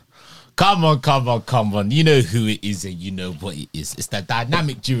Come on. You know who it is and you know what it is. It's the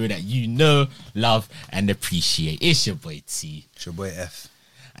dynamic duo that you know, love, and appreciate. It's your boy T. It's your boy F.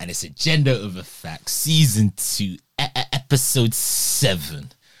 And it's Agenda Over Facts, Season 2, Episode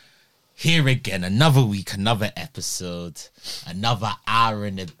 7. Here again, another week, another episode, another hour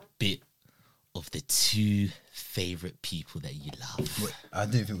and a bit of the two favourite people that you love. Wait, I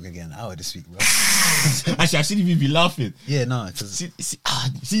didn't think we were going to get an hour this week, bro. Actually, I shouldn't even be laughing. Yeah, no.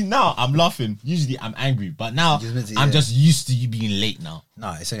 See, now I'm laughing. Usually I'm angry, but now I'm just used to you being late now.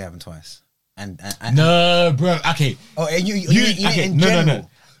 No, it's only happened twice. And no, bro. Okay. Oh, and you okay. in No. general.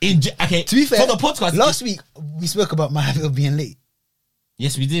 Okay. To be fair, for the podcast last week we spoke about my habit of being late.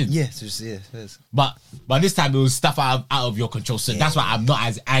 Yes, we did. Yeah, so just, yes. But this time it was stuff out of your control, so that's why I'm not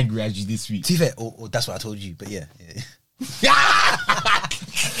as angry as you this week. To be fair, or that's what I told you. But yeah.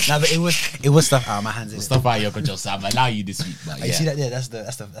 No, but it was stuff out of my hands. Stuff out of your control, so I'm allowing you this week. But yeah. You see that? Yeah, that's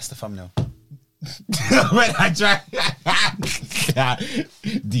the thumbnail. When I try,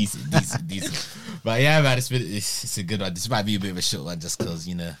 decent. But yeah, man, it's a good one. This might be a bit of a short one, just because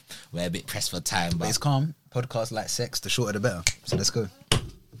we're a bit pressed for time. But it's calm. Podcasts like sex, the shorter the better. So let's go.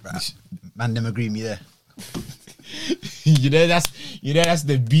 Right. Man, them agree with me there. that's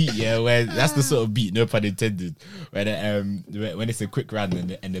the beat, yeah. Where that's the sort of beat, no pun intended. When it's a quick run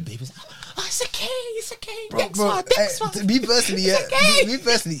and the baby's like, oh, it's okay. Next one. Me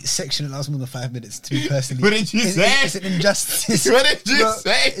personally, section that lasts more than 5 minutes. To me personally, What did you say? It's an injustice. What did you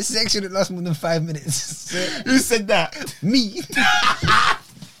say? It's a section that lasts more than 5 minutes. Who said that? Me.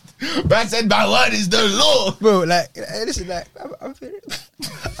 Man said my word is the law, bro. Like, listen, like, I'm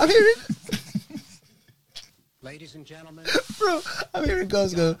hearing. Ladies and gentlemen, bro, I'm hearing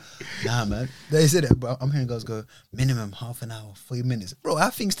girls go, nah, man. They said it, bro. I'm hearing girls go, minimum half an hour, 40 minutes. Bro, I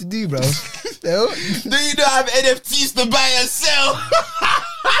have things to do, bro. Do you not have NFTs to buy and sell?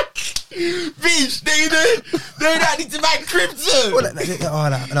 Bitch, do you not need to buy crypto?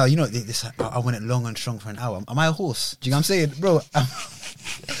 No, you know, I went it long and strong for an hour. Am I a horse? Do you know what I'm saying? Bro,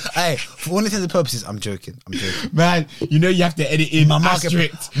 hey, for all intents and purposes, I'm joking. Man, you have to edit in my market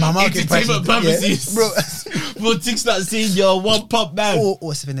entertainment purposes. Yeah, bro. For things not saying you're one pop man.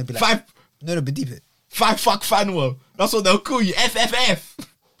 Or something they'll be like, five. No, but deep it. 5 fuck fanwell. That's what they'll call you. FFF.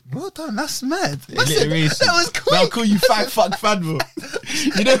 Well done, that's mad. That was cool. They'll call you 5 fuck fanwell.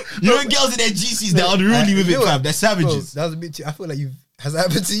 You know girls in their GCs, they're unruly with it, fam. They're savages. Bro, that was a bit too. I feel like has that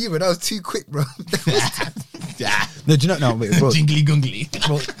happened to you? But that was too quick, bro. No, do you not know? Wait, bro. Jingly gungly.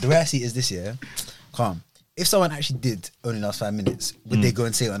 Bro, the way I see it is this year. Calm. If someone actually did only last 5 minutes, would they go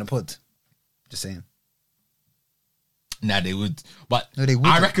and say it on a pod? Just saying. Nah, they would. But no, they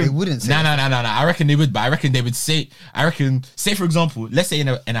wouldn't. I reckon they wouldn't say. No. I reckon they would. But I reckon they would say. Say for example, let's say in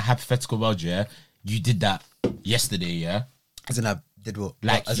a hypothetical world, yeah, you did that yesterday, yeah. As in, I did what?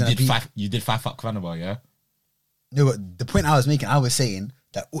 Like you did 5 fuck fanwell, yeah. No, but the point I was making, I was saying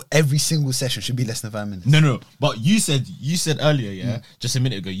that every single session should be less than 5 minutes. No. But you said earlier, yeah, just a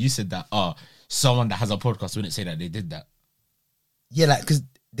minute ago, you said that someone that has a podcast wouldn't say that they did that. Yeah, like because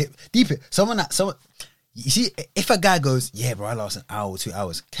deep it. Someone. You see, if a guy goes, yeah, bro, I lost an hour or 2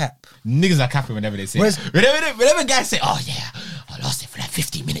 hours, cap. Niggas are capping whenever they say it. Whenever guys say, oh yeah, I lost it for like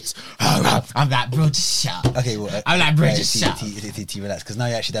 15 minutes. I'm like, bro, just shut up. Okay, well, I'm like, bro, just shut up. T, relax, because now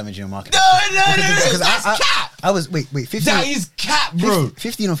you're actually damaging your market. No, that's cap. I was, wait, 15. That is cap, bro.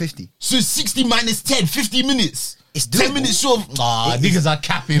 15 or 50? So 60 minus 10, 50 minutes. It's doable. 10 minutes short. Niggas are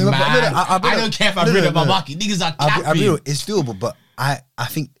capping, man. I don't care if I read up my market. Niggas are capping. It's doable, but I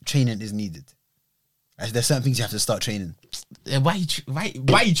think training is needed. There's certain things you have to start training. Why you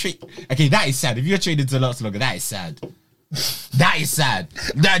train? Okay, that is sad. If you're training to last longer, that is sad. That is sad.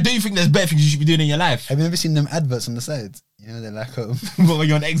 Don't you think there's better things you should be doing in your life? Have you ever seen them adverts on the sides? You know, they're like, but when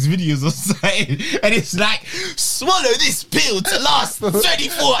you're on X videos or something, and it's like, swallow this pill to last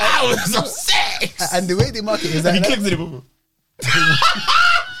 34 hours of sex. And the way they market is that. And he clicks it.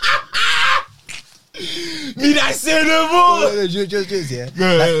 Need I say no more? No, just yeah.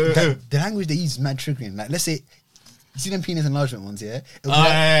 The language they use is mad triggering. Like, let's say, you see them penis enlargement ones, yeah?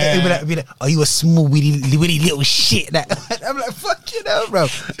 It'll be like, oh, you a small, witty little shit. Like, I'm like, fuck you know, bro.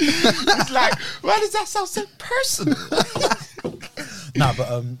 It's like, why does that sound so personal? Nah,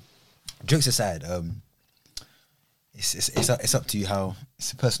 but jokes aside, it's up to you how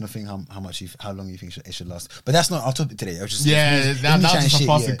it's a personal thing how long you think it should last. But that's not our topic today. I was just that's just a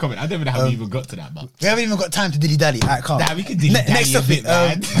passing comment. I don't even know how we even got to that, but we haven't even got time to dilly dally. Alright, calm. Nah, we can dilly dally next a bit,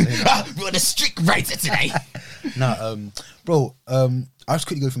 man. We're on a strict writer today. Bro, I'll just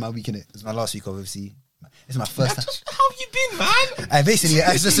quickly go through my week in it. It's my last week, obviously. It's my first time. How have you been, man? Basically,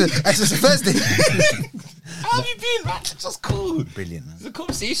 it's just a Thursday. How have you been, man? It's just cool. Brilliant, man. It's a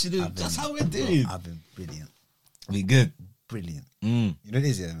conversation. That's how we're doing. I've been brilliant. We good. Brilliant. Mm. You know what it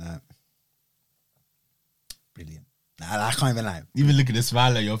is, yeah? Like, brilliant. Nah, I can't even lie. Even look at the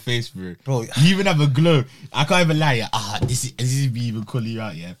smile on your face, bro. Bro. You even have a glow. I can't even lie. Yeah. This is me even calling you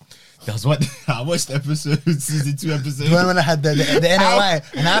out, yeah. That's what I watched the episode, season 2 episode. The one when I had the NOI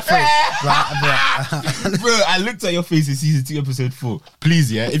and Afro. Right, Bro, I looked at your face in season 2, episode 4.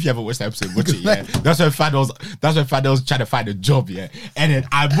 Please, yeah, if you haven't watched the episode, watch it, yeah. That's when Fad was trying to find a job, yeah. And then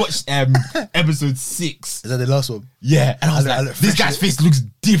I watched episode 6. Is that the last one? Yeah, and I was this guy's face looks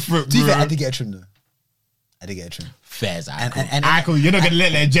different, bro. I did get a trim though. I did get a trim. Fairs, and cool. You're not gonna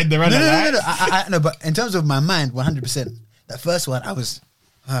let the agenda run. No. No, but in terms of my mind, 100%. That first one, I was.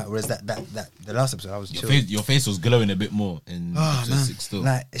 Whereas that the last episode, I was chill. Your face was glowing a bit more in episode 6 still.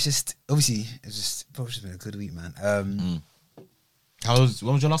 Like it's just obviously it's just probably just been a good week, man. When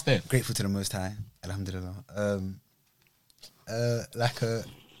was your last day? Grateful to the Most High, Alhamdulillah.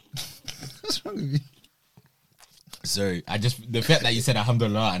 What's wrong with you? Sorry, the fact that you said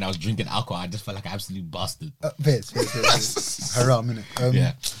Alhamdulillah and I was drinking alcohol, I just felt like an absolute bastard. Fairs. Haram, innit?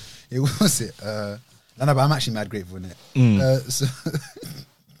 Yeah. It was it. No, but I'm actually mad grateful, innit? So.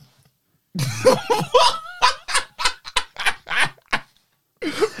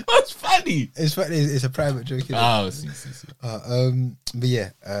 What's funny? It's funny. It's a private joke. Oh, see. But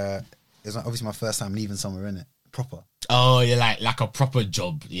yeah, it's obviously my first time leaving somewhere, innit? Proper. Oh, you're like a proper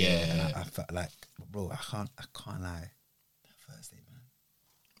job. Yeah. I felt like, bro, I can't lie. That first day, man.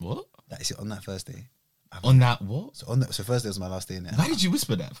 What? That is it on that first day. On that what? So first day was my last day, innit? Why did you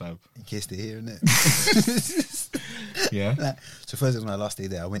whisper that, fam? In case they're here, innit? Yeah. So first day was my last day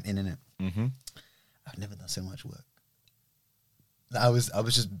there. I went in, innit? Mm-hmm. I've never done so much work. Like, I was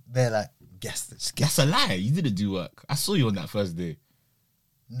just there, like, guess. That's a lie. You didn't do work. I saw you on that first day.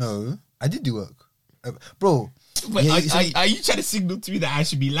 No, I did do work, bro. Wait, yeah, are you trying to signal to me that I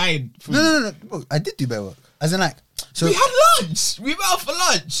should be lying? No, bro. I did do better work. As in, like, so we had lunch. We went out for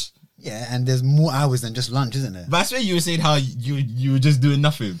lunch. Yeah, and there's more hours than just lunch, isn't there? But I swear you were saying how you were just doing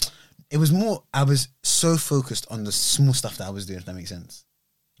nothing. It was more, I was so focused on the small stuff that I was doing, if that makes sense.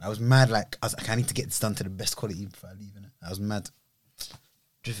 I was mad, like, I was like, I need to get this done to the best quality before I leave, innit? I was mad.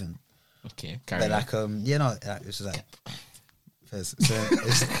 Driven. Okay, carry on. Like, it was just like, so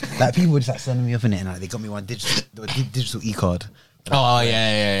it's like, people were just like sending me up in it, and like, they got me one digital e-card. Oh,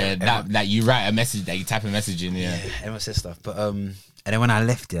 yeah. That you write a message, that you type a message in, yeah. Everyone says stuff. But, and then when I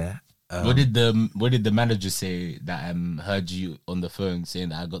left, what did the manager say that heard you on the phone saying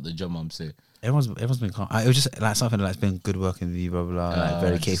that I got the job? Say everyone's been calm. It was just like something like, it's been good working with you, blah blah, like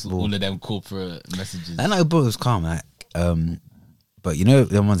very capable. All of them corporate messages. I know, but it was calm. Like, but you know,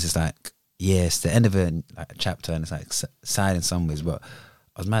 the ones it's like, yeah, it's the end of a chapter, and it's like sad in some ways. But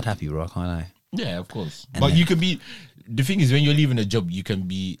I was mad happy, bro. I can't lie. Yeah, of course. But you can be. The thing is, when you're leaving a job, you can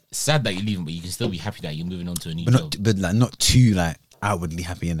be sad that you're leaving, but you can still be happy that you're moving on to a new job. But like not too like outwardly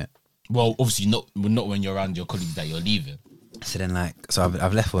happy in it. Well, obviously not when you're around your colleagues that you're leaving. So then, like, so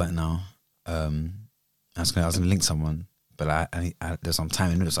I've left work now. I was gonna link someone, but I there's some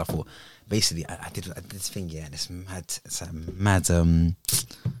time in the middle. So I thought, basically, I did this thing, yeah, and it's mad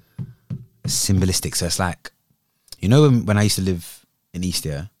symbolistic. So it's like, you know, when I used to live in East,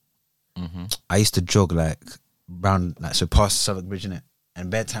 yeah, I used to jog like round, like, so past Southwark Bridge, innit? And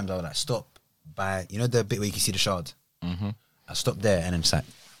bad times I would like stop by, you know, the bit where you can see the Shard. I stopped there and then just like,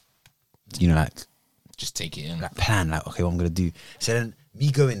 you know, like, just take it in, like, plan, like, okay, what I'm gonna do. So then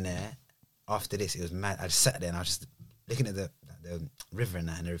me going there after this, it was mad. I just sat there and I was just looking at the river and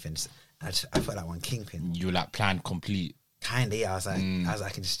that and everything. I felt like one kingpin. You were like plan complete. Kinda, yeah. I was like, I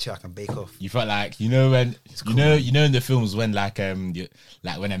can just chill, I can bake off. You felt like, you know, when cool. you know in the films when like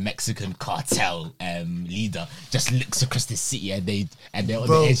when a Mexican cartel leader just looks across the city and they're on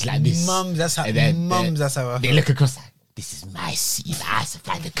the edge like this. That's how I they look across like, this is my city that I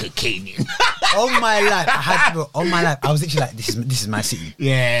supply the cocaine in. All my life, I was literally like, this is my city.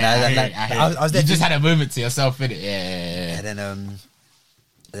 Yeah, I was there. You just had a moment to yourself, innit? Yeah. And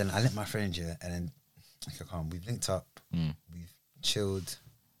then I let my friend, yeah, and then okay, calm. We've linked up, we've chilled,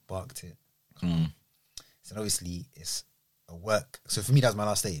 barked it. So obviously it's a work. So for me, that was my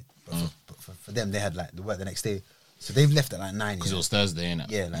last day. But for them, they had like the work the next day. So they've left at like 9. Because it was Thursday, innit?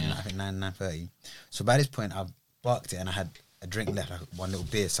 Yeah, like I think 9:30. So by this point, I've barked it and I had a drink left, like one little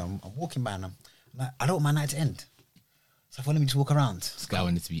beer. So I'm walking by and I'm like, I don't want my night to end. So I thought, let me just walk around. This guy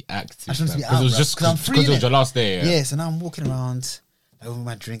wanted to be active. I just wanted to be out, because it was just because I'm free. Because it was your last day. Yeah. So now I'm walking around over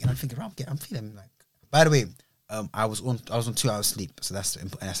my drink and I'm thinking, I'm feeling like. By the way, I was on 2 hours sleep, so that's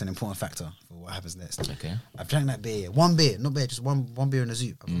an important factor for what happens next. Okay. I've drank that beer, one beer, not beer, just one beer in a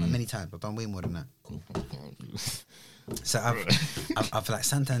zoo. I've done that many times. I've done way more than that. So I've like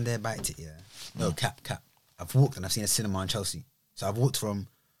Santander biked it, yeah. No, cap. I've walked and I've seen a cinema in Chelsea. So I've walked from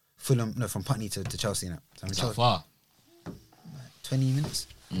Fulham, no, from Putney to Chelsea now. So I'm in So Chelsea, far. 20 minutes.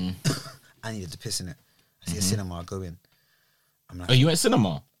 I needed to piss in it. I see a cinema, I go in. I'm like, Oh, you went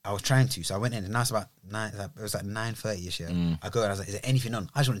cinema? I was trying to, so I went in, and now it's about 9. It was like 9:30ish. Yeah, I go and I was like, "Is there anything on?"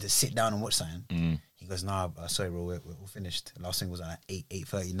 I just wanted to sit down and watch something. He goes, "No, sorry, bro, we're all finished." The last thing was like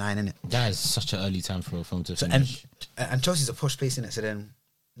 8:30, 9 in it. That is such an early time for a film to So finish. and Chelsea's a posh place in it. So then,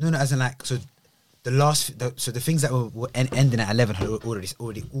 no, as in like, so the things that were ending at 11 had already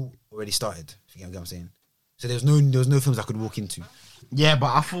started. If you get what I'm saying. So there was no films I could walk into. Yeah,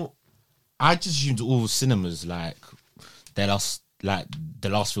 but I just assumed all cinemas like the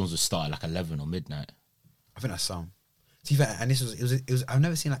last films would start at like 11 or midnight. I think that's some. See, and it was. I've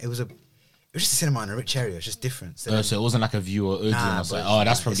never seen like it was just a cinema in a rich area. It's just different. So So it wasn't like a view or Odeon. I was like, oh,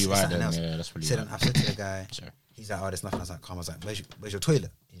 that's probably right then. Yeah, that's probably right. I've said to the guy, Sorry. he's like, oh, there's nothing. I was like, calm. I was like, where's your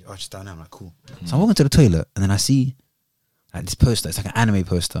toilet? Oh, just down there. I'm like, cool. So I'm walking to the toilet, and then I see like this poster. It's like an anime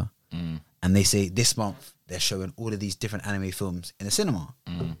poster, and they say this month they're showing all of these different anime films in the cinema.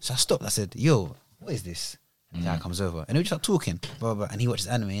 So I stopped. I said, yo, what is this? And the guy comes over, and we just start talking, blah, blah, blah, and he watches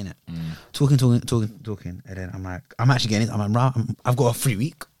anime, innit? Talking, and then I'm like, I'm actually getting it. I've got a free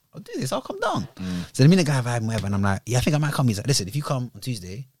week. I'll do this. I'll come down. So the minute guy vibe whatever, and I'm like, yeah, I think I might come. He's like, listen, if you come on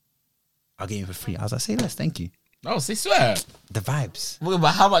Tuesday, I'll get you for free. I was like, say less, thank you. Oh, so swear. The vibes, Wait,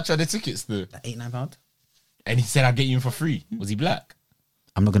 but how much are the tickets though? like £8-9. And he said I'll get you in for free. Was he black?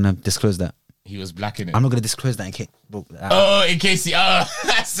 I'm not gonna disclose that. He was black in it. I'm not gonna disclose that in case. Bro, Oh, in case he I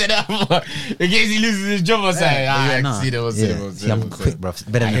said that in case he loses his job or something. See, I'm quick, bro.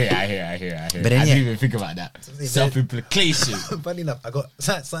 Better I than hear. But then, I yeah. didn't even think about that. Self-implication. Funny enough, I got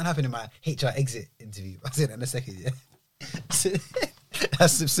something happened in my HR exit interview. I'll say that in a second, yeah.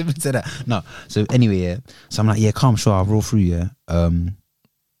 That's similar to that. No. So anyway, yeah. So I'm like, yeah, calm, sure, I'll roll through, yeah.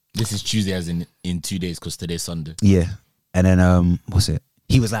 This is Tuesday as in 2 days because today's Sunday. Yeah. And then what's it?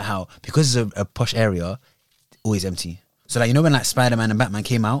 He was like, how because it's a posh area, always empty. So like, you know when like Spider-Man and Batman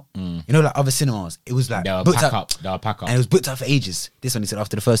came out, you know like other cinemas, it was like They'll booked pack up, up. They'll pack up. and it was booked up for ages. This one, he said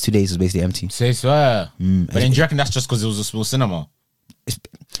after the first 2 days, it was basically empty. Say swear. But then do you reckon that's just because it was a small cinema?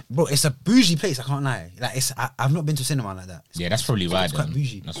 Bro, it's a bougie place. I can't lie. Like I've not been to a cinema like that. Yeah, that's probably why. It's quite then.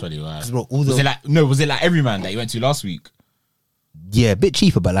 bougie. That's probably why. 'Cause, bro, Was it like Everyman that you went to last week? Yeah, a bit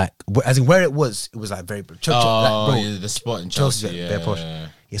cheaper, but like as in where it was like very. Like, bro, Yeah, the spot in Chelsea's Chelsea. very posh.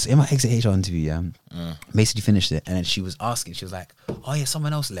 Yeah, so in my exit HR interview, basically finished it, and then she was like, "Oh yeah,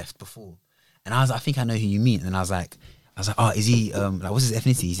 someone else left before," and I was like, "I think I know who you mean," and I was like, "Oh, is he like what's his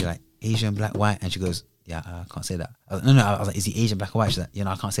ethnicity? Is he like Asian, black, white?" And she goes, "Yeah, I can't say that." I was like, no, I was like, "Is he Asian, black, or white?" She's like, "You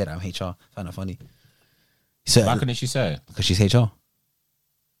know, I can't say that. I'm HR." I found that funny. So Why couldn't she say? because she's HR.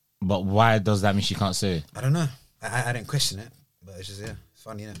 But why does that mean she can't say? I don't know. I didn't question it, but it's just it's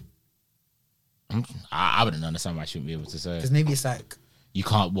funny, innit? I wouldn't understand why I shouldn't be able to say. Because maybe it's like. You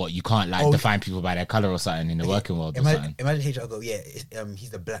can't like Oh, define people by their color or something in the working world or something. Imagine HR go, yeah, he's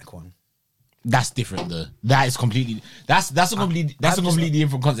the black one. That's different though. That is completely. That's a completely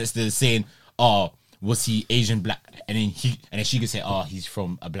different context to saying, oh, was he Asian black, and then she could say, oh, he's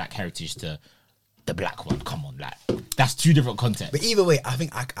from a black heritage to the black one. Come on, like that's two different contexts. But either way, I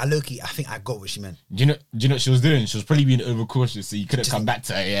think I low-key, I think I got what she meant. Do you know what she was doing? She was probably being overcautious, so you couldn't come back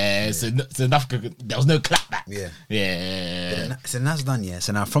to her. Yeah, so enough. There was no clap back. Yeah. So that's done, yeah.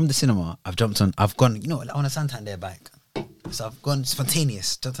 So now from the cinema, I've gone, you know, on a Santander bike. So I've gone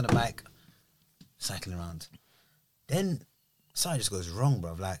spontaneous, jumped on a bike, cycling around. Then something just goes wrong,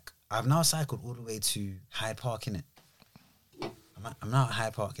 bruv. Like, I've now cycled all the way to Hyde Park, innit? I'm now at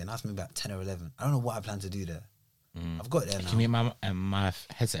Hyde Park, and that's maybe about 10 or 11. I don't know what I plan to do there. I've got there now. Can you make my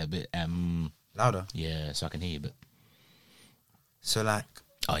headset a bit Louder? yeah, so I can hear you a bit. So, like,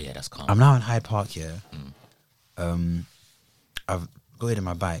 Oh yeah, that's calm. I'm now in Hyde Park, yeah. I've got in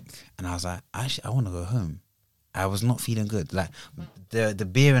my bike, and I was like, actually, I want to go home. I was not feeling good. Like, the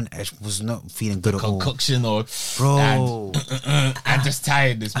beer and Edge was not feeling good at all. Concoction or Bro. I'm just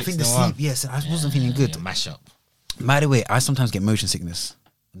tired. I think the sleep, yes, I wasn't feeling good. Mash up. By the way, I sometimes get motion sickness.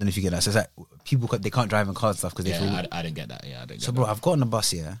 I don't know if you get that. So it's like people they can't drive in cars and stuff because they feel. I didn't get that. Yeah, I didn't. So bro, I've got on the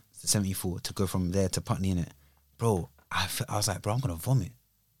bus here, the 74, to go from there to Putney, innit? Bro, I was like, bro, I'm gonna vomit.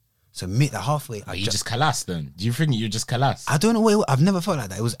 So halfway, you just collapsed then? Do you think you just collapsed? I don't know what I've never felt like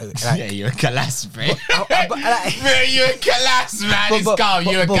that. It was like, yeah, you're a collapsed, bro. like, Bro, you're a collapse, man. It's calm.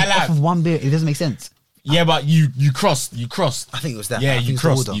 You're a off collapse. of one beer, it doesn't make sense. Yeah, but you crossed. I think it was that. Yeah, I think you it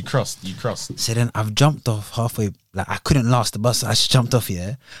was the crossed. order. You crossed. So then I've jumped off halfway. Like I couldn't last the bus. So I just jumped off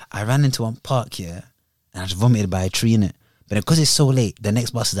here. I ran into one park here, and I just vomited by a tree in it. But because it's so late, the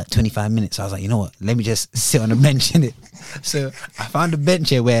next bus is at 25 minutes. So I was like, you know what? Let me just sit on a bench in it. So I found a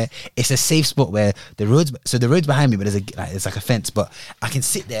bench here where it's a safe spot where the road's behind me, but there's like a fence. But I can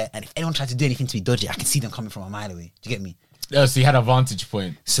sit there, and if anyone tries to do anything to be dodgy, I can see them coming from a mile away. Do you get me? Oh, so you had a vantage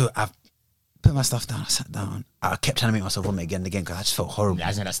point. So I've put my stuff down. I sat down. I kept trying to make myself vomit again and again because I just felt horrible. Yeah,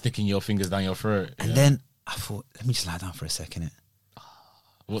 isn't that sticking your fingers down your throat? And then I thought, let me just lie down for a second.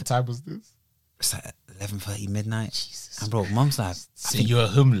 What time was this? It's like 11:30 midnight. Jesus. And bro, mum's like, So you were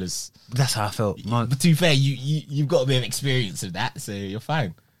homeless. that's how I felt. Mum, But to be fair, you've got a bit of experience of that, so you're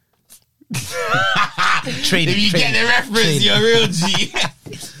fine. Trading, If you get the reference, trading. you're a real G.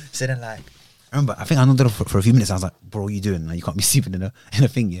 So then like, I remember, I think I nodded off for a few minutes. I was like, bro, what are you doing? Like, you can't be sleeping in a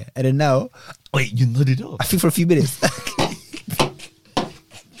thing, yeah? And then now, Wait, you nodded off? I think for a few minutes.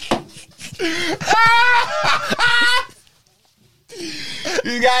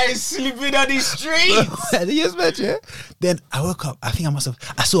 You guys sleeping on the streets. And then you just imagine, yeah? Then I woke up. I think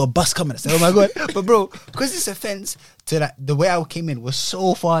I saw a bus coming. I said, oh my God. But bro, because this offense to like the way I came in was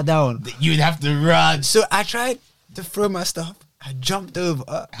so far down. You'd have to run. So I tried to throw my stuff. I jumped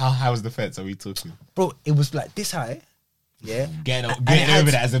over. How high was the fence? Are we talking? Bro, it was like this high. Yeah. Getting And it had-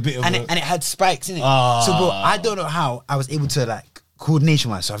 over that as a bit of and a... it had spikes in it. Ah. So bro, I don't know how I was able to like coordination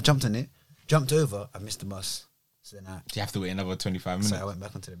wise. So I've jumped on it, jumped over, I missed the bus. So then Do you have to wait another 25 minutes? so I went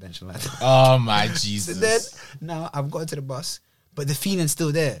back onto the bench and like Oh my so Jesus. then now I've got to the bus, but the feeling's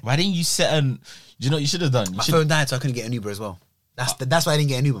still there. Why didn't you set an... You know what you should have done? You My should... phone died, so I couldn't get an Uber as well. That's why I didn't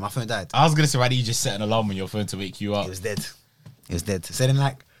get an Uber. My phone died. I was going to say, why didn't you just set an alarm on your phone to wake you up? It was dead. It was dead. So then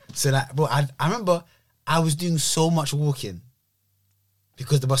bro, I remember I was doing so much walking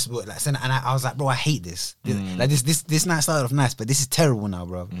because the bus was like, and I was like, bro, I hate this. Like this night started off nice, but this is terrible now,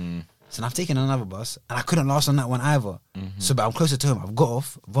 bro. So I've taken another bus and I couldn't last on that one either. So but I'm closer to home. I've got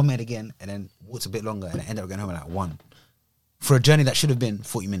off, vomited again, and then walked a bit longer, and I ended up going home at like 1 for a journey that should have been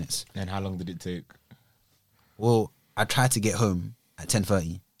 40 minutes. And how long did it take? Well, I tried to get home at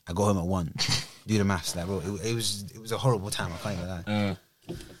 10:30. I got home at 1. Do the maths, like bro. It was a horrible time. I can't even lie.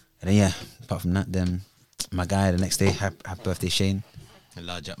 And then yeah, apart from that, then my guy the next day, happy birthday Shane. A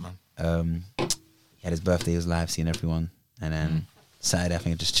large up, man. He had his birthday. He was live, seeing everyone, and then Saturday I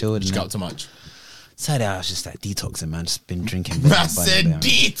think I just chilled. Just and got then up too much. Saturday I was just like detoxing, man. Just been drinking. I said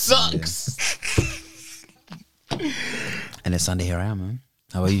detox. And then Sunday here I am, man.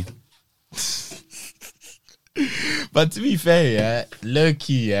 How are you? But to be fair, yeah, low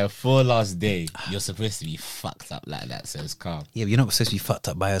key, yeah, for last day, you're supposed to be fucked up like that, so it's calm. Yeah, but you're not supposed to be fucked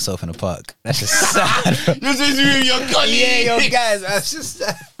up by yourself in a park. That's just sad. You're supposed to be with your colleague. Yeah, yo, guys, that's just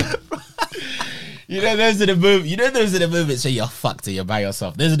sad. You know, those are the moments. You know, those are the moments where you're fucked or you're by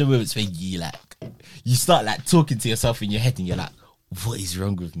yourself. Those are the moments where you start like talking to yourself in your head, and you're like, "What is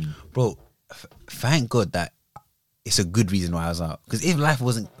wrong with me, Bro, thank God that it's a good reason why I was out. Because if life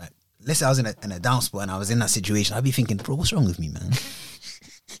wasn't like, let's say I was in a down spot and I was in that situation, I'd be thinking, bro, what's wrong with me, man?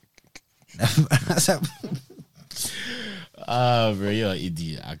 That's how, Oh, bro, you're an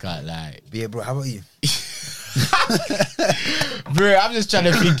idiot. I can't lie. yeah, bro, how about you? Bro, I'm just trying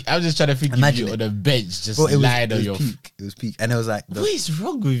to think. Imagine you it. on a bench, just Bro, lying on your. peak. It was peak. And it was like, What is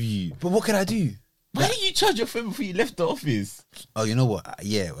wrong with you? but what could I do? Why didn't you charge your phone before you left the office? Oh, you know what?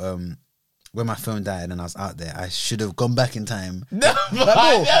 Yeah, when my phone died and I was out there, I should have gone back in time. No, But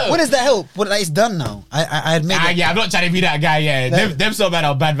bro, what does that help? What, like, it's done now. I had made it. Yeah, I'm not trying to be that guy. Yeah, Like- them so bad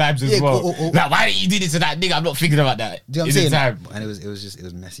are bad vibes as Yeah, well. oh. Like, why didn't you do this to that nigga? I'm not thinking about that. Do you know what I'm In saying? the time. And it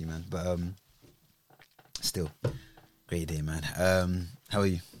was messy, man. But still, great day, man. How are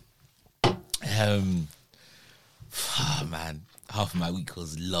you? Man, half of my week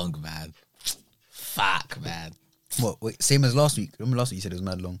was long, man. Fuck, man. What? Wait, same as last week. Remember last week you said it was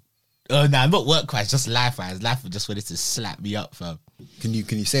mad long. Oh, nah, not work-wise, just life-wise. Life just wanted to slap me up, fam. Can you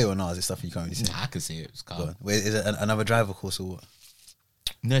say it or not? Is it stuff you can't really say? Nah, I can say it. It's Go calm. on. Wait, is it another driver course or what?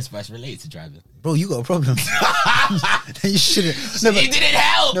 No, it's related to driving. Bro, you got a problem. You shouldn't. No, It didn't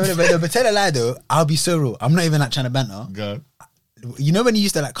help. but tell a lie though. I'll be so real. I'm not even like trying to banter. Go. You know when you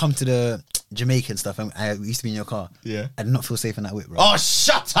used to like come to the Jamaican stuff and I used to be in your car? Yeah. I did not feel safe in that whip, bro. Oh,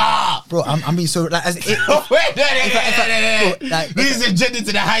 shut up! Bro, I'm being so like as it, Wait, bro, like, this is agenda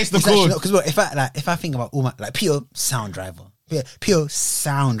to the highest it's actually accord. not, because if I think about all my like pure sound driver, pure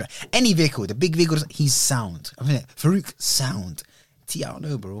sound any vehicle, the big vehicles, he's sound. I mean Farouk sound. T, I don't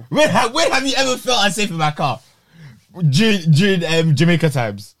know, bro. When have you ever felt unsafe in my car? During Jamaica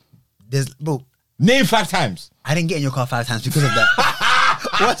times. Bro, Name 5 times. I didn't get in your car 5 times because of that.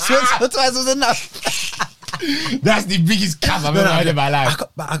 Once or twice was enough. That's the biggest cap I've ever heard in my life.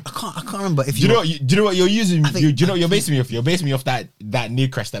 I can't remember if Do you know what you're using? think- Do you know what you're basing me off? You're basing me off that near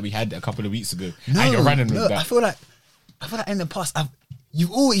crash that we had a couple of weeks ago. And you're running with that. I feel like in the past,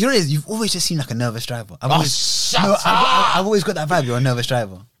 you've always just seemed like a nervous driver. I've always got that vibe. You're a nervous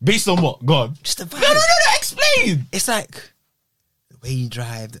driver. Based on what? Go on. Just the vibe. No, explain. It's like the way you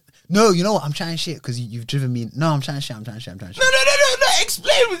drive. No, you know what? I'm trying shit because you've driven me. No, I'm trying shit. No.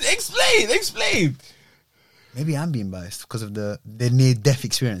 Explain. Maybe I'm being biased because of the near death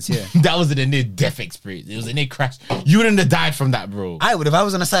experience. Yeah, That wasn't a near death experience. It was a near crash. You wouldn't have died from that, bro. I would if I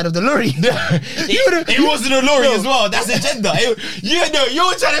was on the side of the lorry. It wasn't a lorry as well. That's agenda. You were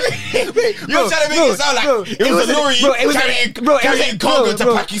trying to make it sound like it was a lorry carrying cargo to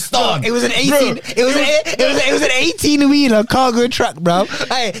Pakistan. It was an 18. It was an 18-wheeler cargo truck, bro.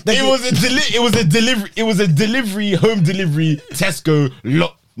 It was a delivery, home delivery, Tesco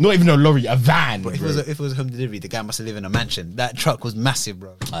lot. Not even a lorry, a van. Bro, if it was home delivery, the guy must have lived in a mansion. That truck was massive,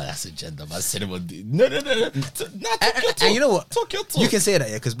 bro. Oh, that's agenda, man. Cinema. No. And you know what? Talk your talk. You can say that,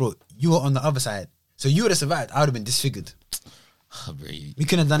 yeah, because bro, you were on the other side, so you would have survived. I would have been disfigured. Oh, bro. We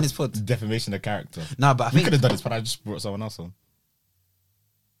couldn't have done this pod. Defamation of character. Nah, but I We think could have done this, but I just brought someone else on.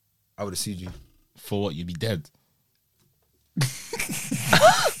 I would have sued you. For what? You'd be dead.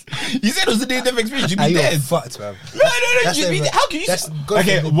 You said it was a near-death experience. You'd be You're dead. fucked, bro. No. You'd be dead. How can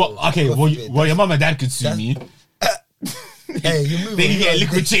you? Well, your mum and dad could sue me. Hey, you move. They can get a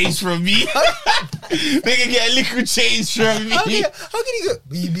liquid change from me. They can get a liquid change from me. How can you go?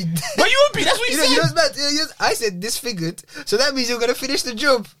 But you'd be dead. But you would be. That's what you You know, said. you know what's bad? I said disfigured, so that means you're gonna finish the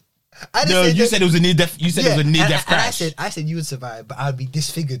job. I didn't No, say you that- said it was a near-death. You said it was a near-death and crash. I said you would survive, but I'd be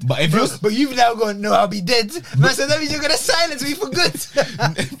disfigured. But if Bro, it was- but you've now gone, no, I'll be dead. Man, so that means you're gonna silence me for good.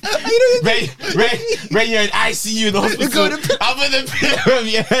 Ray, you're in ICU in the hospital. I'm gonna pillar of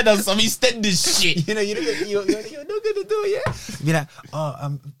your head on some extended shit. You know, you're not gonna do it, yeah. Be like,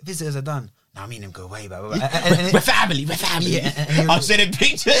 visitors are done. No, I mean them go away, blah, blah, blah. And We're family. Yeah, and I'm sending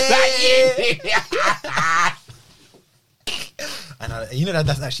pictures like you. And you know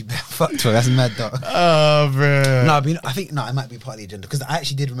that's actually fucked. That's mad, dog. Oh, bro. No, but I think it might be partly agenda because I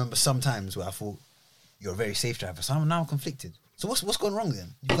actually did remember some times where I thought you're a very safe driver. So now I'm conflicted. So what's gone wrong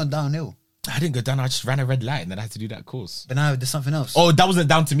then? You've gone downhill, I didn't go down. I just ran a red light and then I had to do that course. but now there's something else. Oh, that wasn't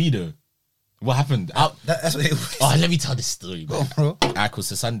down to me though. What happened? That's what it was. Oh, let me tell this story, bro. Go on, bro. Alright, cool.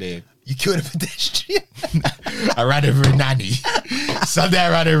 So Sunday, You killed a pedestrian I ran over a nanny. Sunday, I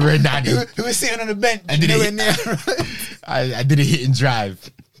ran over a nanny. who was sitting on the bench. And did nowhere it- near. I did a hit and drive.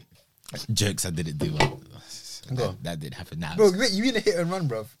 Jokes, I didn't do well. Go on. That did happen now. Bro, you mean a hit and run,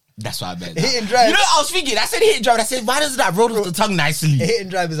 bro? That's what I meant. Hit and drive. You know what I was thinking? I said hit and drive. I said, why doesn't that roll off the tongue A nicely? hit and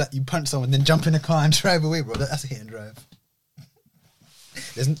drive is like you punch someone, then jump in a car and drive away, bro. That's a hit and drive.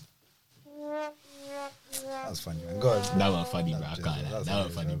 That was funny, man. Go on. That wasn't funny, bro. I can't. That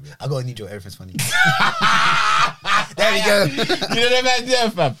wasn't funny, bro. I got a new joke. Everything's funny. There we go. You know that man there,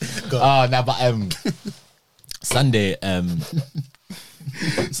 fam. Oh, nah, but Sunday,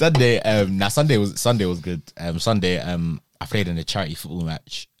 Sunday was good. Sunday, I played in a charity football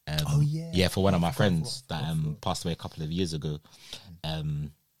match. Oh, yeah. for one of my friends that passed away a couple of years ago.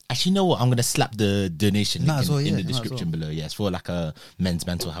 Actually, you know what? I'm gonna slap the donation link in the description below. Yeah, it's for like a men's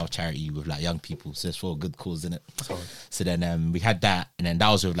mental health charity with like young people, so it's for a good cause, isn't it? So then we had that, and then that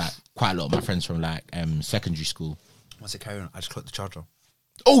was with like quite a lot of my friends from like secondary school. Once it carry on, I just clocked the charger.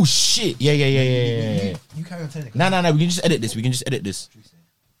 Oh shit! Yeah. You carry on telling it. No. We can just edit this.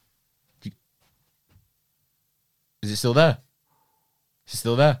 Is it still there? Is it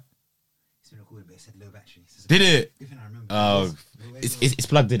still there? It's been recorded, but it said low battery. Did it? Good thing I remember. Oh, it's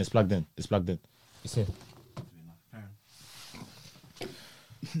plugged in. It's plugged in. It's here.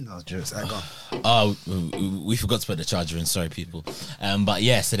 No jokes. I got. Oh, we forgot to put the charger in. Sorry, people. But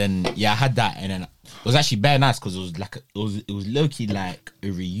yeah, so then I had that, and then it was actually very nice because it was like it was low key like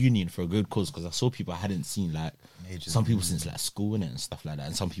a reunion for a good cause because I saw people I hadn't seen like some people since like school in it and stuff like that,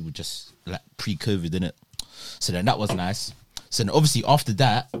 and some people just like pre-COVID in it. So then that was nice. So then obviously after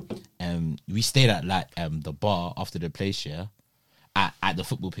that, we stayed at like the bar after the place, yeah, at the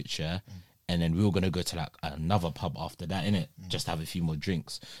football pitch, yeah. And then we were gonna go to like another pub after that, innit? Just have a few more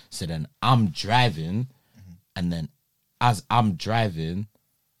drinks. So then I'm driving, and then as I'm driving,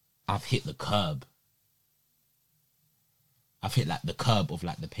 I've hit the curb. I've hit like the curb of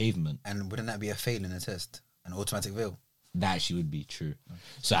like the pavement. And wouldn't that be a fail in a test? An automatic fail? That actually would be true.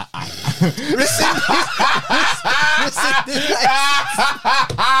 So I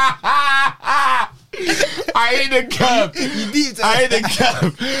I hit the curb. You deep I hit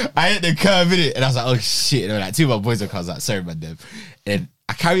the curve in it, and I was like, oh shit! And like two of my boys are I was like, sorry about them. And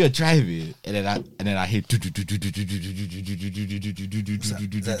I carry on driving, and then I hear. Flat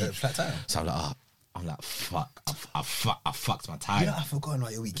tire. So I'm like, fuck! I fucked my tire. You know, I've forgotten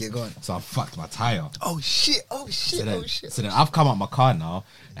what your week. Get going. So I fucked my tire. Oh shit! So then I've come out my car now,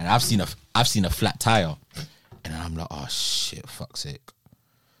 and I've seen a flat tire, and I'm like, oh shit, fuck's sake.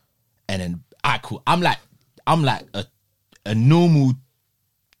 And then cool. I'm like a normal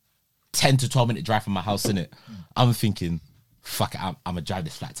 10 to 12 minute drive from my house, innit? I'm thinking, fuck it, I'm gonna drive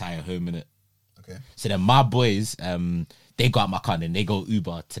this flat tire home, innit? Okay. So then my boys, they got out my car and then they go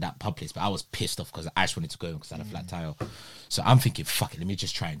Uber to that pub place, but I was pissed off because I just wanted to go because I had a flat tire. So I'm thinking, fuck it, let me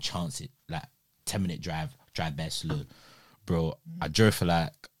just try and chance it. Like 10-minute drive bare slow. Bro, I drove for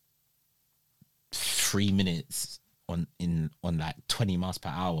like 3 minutes on like 20 miles per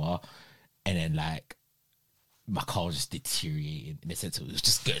hour, and then like my car was just deteriorating in the sense it was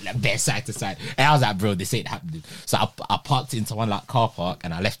just going like bare side to side, and I was like, bro, this ain't happening. So I parked into one like car park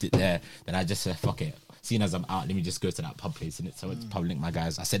and I left it there. Then I just said, fuck it, seeing as I'm out, let me just go to that pub place, innit? So I went to Pub Link, my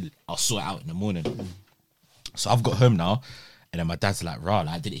guys. I said I'll sort it out in the morning. So I've got home now, and then my dad's like, rah,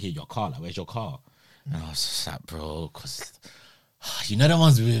 like, I didn't hear your car, like, where's your car? And I was just like, bro, because you know the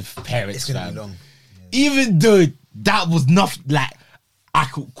ones with parents, It's gonna fam. be long. Even though that was not like,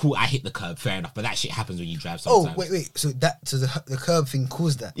 cool, I hit the curb, fair enough, but that shit happens when you drive sometimes. Oh wait, so the curb thing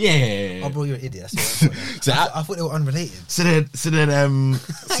caused that? Yeah. Oh, bro, you're an idiot. That's what I So thought. I thought they were unrelated. So then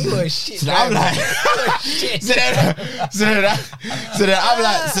You were a shit. so then I'm like,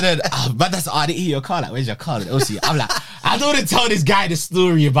 but that's I didn't hear your car. Like, where's your car? And obviously, I'm like, I don't want to tell this guy the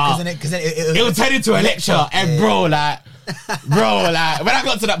story about. Because then it will turn into a lecture, and bro, like, when I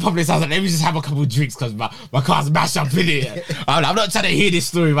got to that public, I was like, let me just have a couple of drinks because my car's mashed up in it. I'm not trying to hear this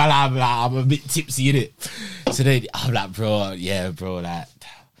story, man. I'm a bit tipsy in it. So then I'm like, bro, like.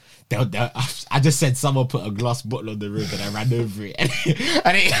 I just said someone put a glass bottle on the roof and I ran over it and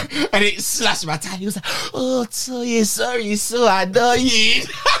it slashed my tire. He was like, oh, Toye, sorry, so I know you.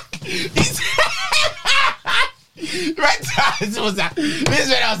 This when I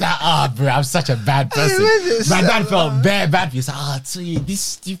was like, oh, bro, I'm such a bad person. My dad felt bare bad. He was like, oh, Toye, this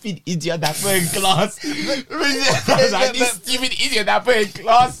stupid idiot that put in glass. I was like, this stupid idiot that put in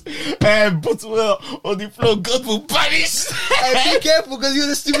glass and put on the floor. God will punish. Hey, be careful because you're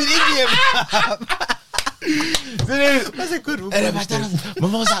the stupid idiot. So then, That's a good one. and then my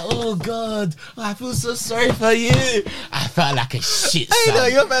mom was like, oh God, I feel so sorry for you. I felt like a shit son. I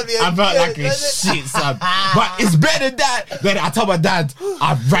felt like a shit son. But it's better than that. Then I told my dad,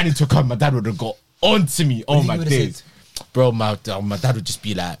 I ran into a car. My dad would have got onto me all my days. Bro, my dad would just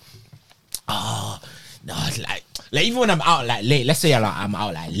be like, oh, no, like even when I'm out like late, let's say like I'm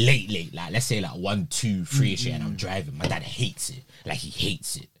out like late, like let's say like 1, 2, 3 and I'm driving, my dad hates it. Like he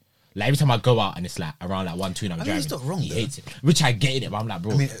hates it. Like every time I go out and it's like around like 1, 2 and I'm driving, he's not wrong, he though. hates it. Which I get it, but I'm like,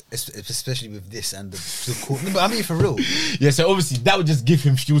 bro. I mean, especially with this and the court. No, but I mean, for real. Yeah, so obviously that would just give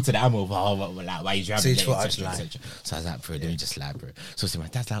him fuel to the ammo of like why you driving. So you late, thought I'd etc., lie. etc. So I was like, bro, let me just lie, bro. So my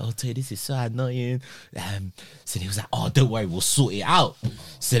dad's like, oh, Toy, this is so annoying. So he was like, oh, don't worry, we'll sort it out.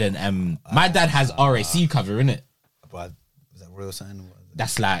 So then my dad has RAC cover in it. But was that real sign?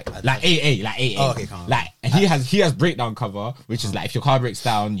 That's like AA. Oh, okay, calm. Like, and he has breakdown cover, which is like if your car breaks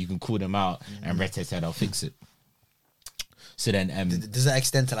down, you can call them out and Red Tape said I'll fix it. So then Does that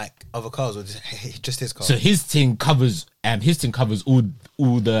extend to like other cars or just his car? so his thing covers all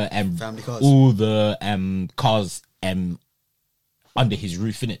the Family cars. all the cars under his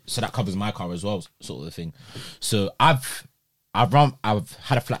roof, innit? So that covers my car as well, sort of the thing. So I've had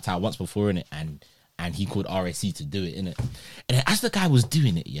a flat tire once before in it, and he called RAC to do it, innit? And then as the guy was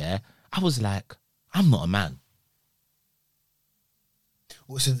doing it, yeah, I was like, I'm not a man.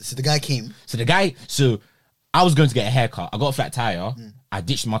 So the guy came. So I was going to get a haircut. I got a flat tire. I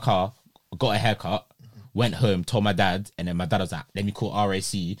ditched my car, got a haircut, went home, told my dad, and then my dad was like, let me call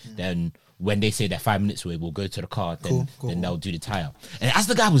RAC. Then when they say they're 5 minutes away, we'll go to the car. Then they'll do the tire. And as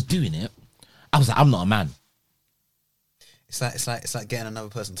the guy was doing it, I was like, I'm not a man. It's like getting another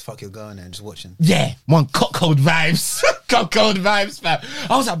person to fuck your girl in there and just watching. Yeah, one cold vibes. cold vibes, fam.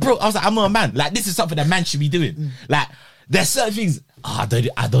 I was like, I'm not a man. Like, this is something a man should be doing. Like, there's certain things. I don't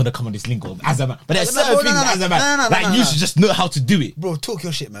want to come on this lingo as a man, but there's certain things as a man. You should just know how to do it. Bro, talk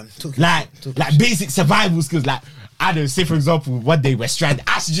your shit, man. Like basic survival skills. Like, I don't know, say for example, one day we're stranded.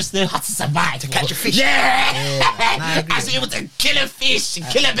 I should just know how to survive. To catch a fish. Yeah. I I should be able to kill a fish and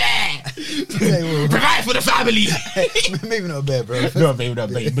kill a bear. Provide for the family. Maybe not a bear, bro. No, baby, no,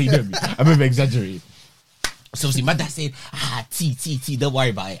 baby, but you know me. I'm over exaggerating. So see, my dad said, T, don't worry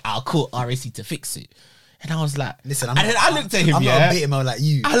about it. I'll call RAC to fix it. And I was like, Listen, and then I looked at him, I'm not a beta male like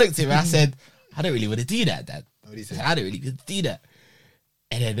you. I looked at him and I said, I don't really want to do that, Dad. What did he say? I don't really want to do that.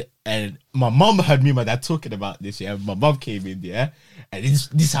 And my mum heard me and my dad talking about this, yeah. My mum came in, yeah. And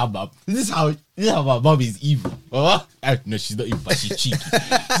this how my mum is evil. Oh, no, she's not evil, but she's cheeky. She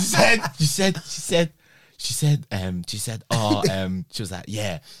was like,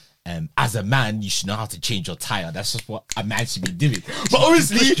 yeah. As a man, you should know how to change your tire. That's just what a man should be doing. But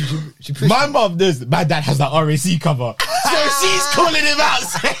obviously, my mom knows my dad has that RAC cover. So she's calling him out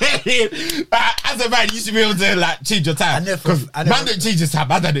saying, as a man, you should be able to like change your tire. Because man don't change his tire,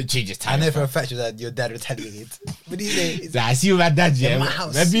 my dad don't change his tire. I know for a fact that your dad retaliated. What do you say? I see my dad, yeah. My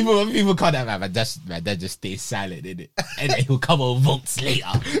house. When people call that, my dad just stays silent, innit? And then he'll come on votes later.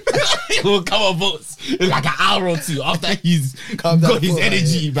 He'll come on votes in like an hour or two after he's got his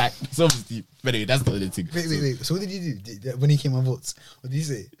energy back. So obviously, but anyway, that's the other thing. Wait. So what did you do when he came on votes? What did you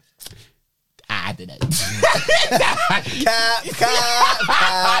say? I don't know.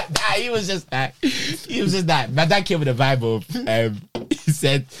 He was just like, my dad came with a Bible. He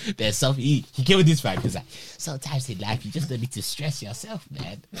said there's something. He came with this vibe. He was like, sometimes in life you just don't need to stress yourself,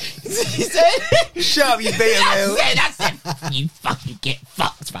 man. He said, shut up, you beta male. I said, you fucking get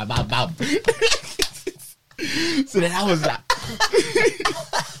fucked by my mum. So then I was like,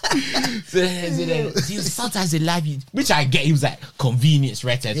 so then he was sometimes in life, which I get. He was like convenience,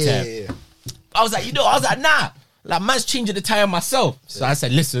 right? Yeah. I was like, nah. Like, man's changing the tire myself. So I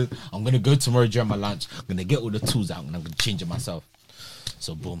said, listen, I'm going to go tomorrow during my lunch. I'm going to get all the tools out and I'm going to change it myself.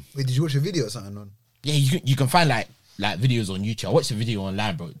 So, boom. Wait, did you watch a video or something on? Yeah, you can find, like videos on YouTube. I watched a video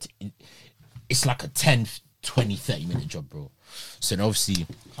online, bro. It's like a 10, 20, 30-minute job, bro. So, then obviously,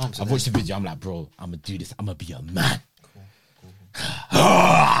 I watched the video. I'm like, bro, I'm going to do this. I'm going to be a man. Cool.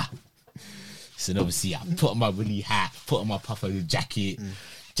 So, then obviously, I put on my woolly hat, put on my puffer jacket,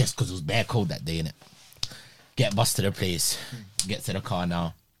 just because it was bare cold that day, innit? Get bus to the place, get to the car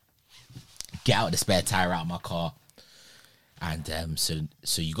now, get out the spare tire out of my car, and so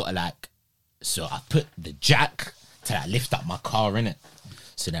you gotta so I put the jack to like lift up my car, innit?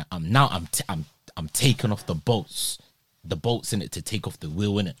 So then I'm taking off the bolts in it to take off the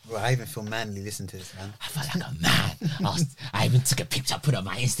wheel, innit? Bro, I even feel manly listening to this, man. I felt like a man. I even took a picture, put it on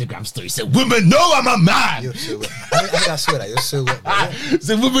my Instagram story, said, women know I'm a man. You're so wet. I think I saw that. You're so wet, bro.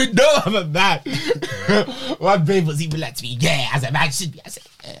 So women know I'm a man. One babe was even like to me, yeah, as a man should be. I said,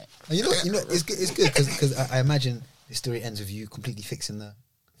 yeah. You know, it's good because I imagine the story ends with you completely fixing the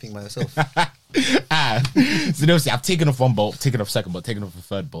thing by yourself. So obviously I've taken off one bolt, taken off second bolt, taken off the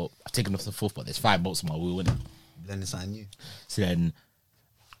third bolt, I've taken off the fourth bolt. There's 5 bolts on my wheel, innit? Learning something new. So then,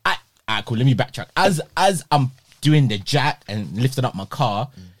 cool. Let me backtrack. As I'm doing the jack and lifting up my car,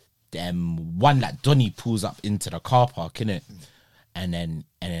 one like Donny pulls up into the car park, innit? And then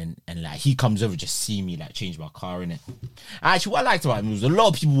like he comes over just see me like change my car, innit? Actually, what I liked about him was a lot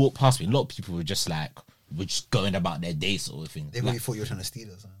of people walked past me. A lot of people were just going about their day sort of thing. They really thought you were trying to steal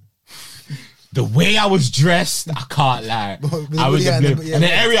or something. The way I was dressed, I can't lie. I was and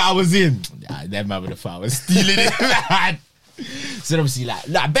the area I was in, that man would have thought I was stealing it, man. So obviously,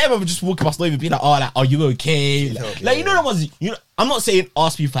 like bear would just walk past, not even be like, "Oh, like, are you okay?" You know, the ones. I'm not saying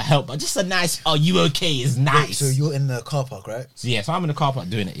ask me for help, but just a nice, "Are you okay?" is nice. Wait, so you're in the car park, right? So yeah, so I'm in the car park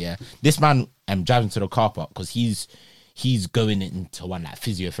doing it. Yeah, this man, driving to the car park because he's going into one like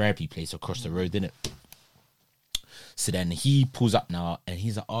physiotherapy place across the road, innit? So then he pulls up now and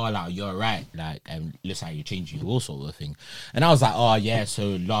he's like, "Oh, like, you're right. Like, looks like you're changing your all sort of thing." And I was like, "Oh, yeah.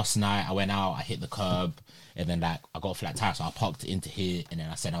 So last night I went out, I hit the curb and then like I got a flat tire. So I parked it into here and then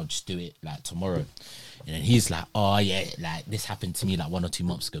I said I'll just do it like tomorrow." And then he's like, "Oh, yeah. Like this happened to me like 1 or 2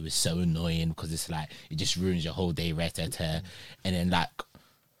 months ago. It's so annoying because it's like, it just ruins your whole day, right?" And then like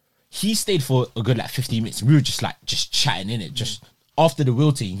he stayed for a good like 15 minutes. We were just chatting in it, just after the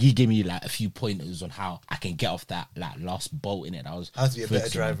wheel thing, he gave me like a few pointers on how I can get off that like last bolt in it. I was how to be a better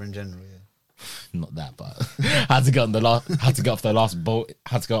driver in general, yeah. Not that, but how to get off the last bolt,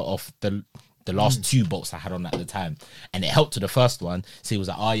 how to get off the last 2 bolts I had on at the time, and it helped to the first one. So he was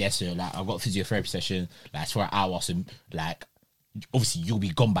like, "Oh yeah, so like I've got a physiotherapy session, like it's for an hour, so like obviously you'll be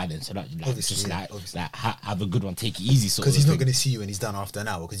gone by then, so like just have a good one, take it easy." So because he's not going to see you when he's done after an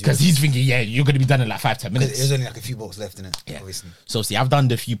hour, because he's thinking, yeah, you're going to be done in like 5-10 minutes. There's only like a few bolts left in it. Yeah, obviously. So see, I've done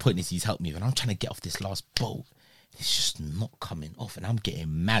the few pointers he's helped me with, and I'm trying to get off this last bolt. It's just not coming off, and I'm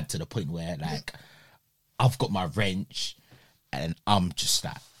getting mad to the point where like I've got my wrench, and I'm just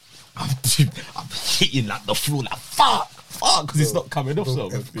like I'm hitting like the floor like fuck, because it's not coming off. So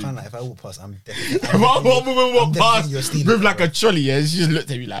if I walk past, I'm definitely. One woman walked past with like a trolley, yeah, she just looked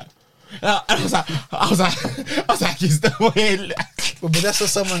at me like, and I was like, is the way? But that's what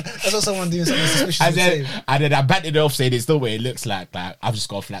someone doing something suspicious would say. And then I batted it off saying it's not what it looks like. Like I've just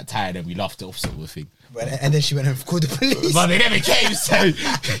got a flat tire, and then we laughed it off, sort of thing. And then she went and called the police. But they never came, so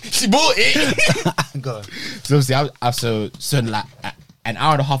she bought it. Go on. So obviously, so like an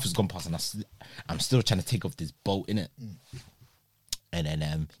hour and a half has gone past, and I'm still trying to take off this bolt in it. And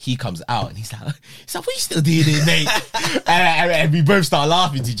then he comes out and he's like, what you still doing here, mate? and we both start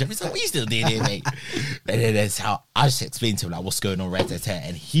laughing to each other. He's like, what you still doing here, mate? And then that's how I just explained to him like what's going on right there.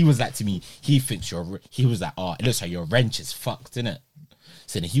 And he was like to me, he was like, oh, it looks like your wrench is fucked, innit?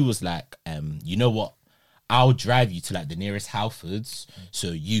 So then he was like, you know what? I'll drive you to like the nearest Halfords so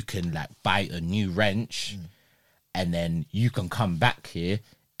you can like buy a new wrench and then you can come back here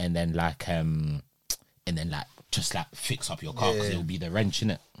and then just like fix up your car because it'll be the wrench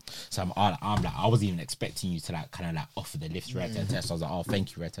in it. So I'm like, I wasn't even expecting you to like kind of like offer the lift right there. So I was like, oh,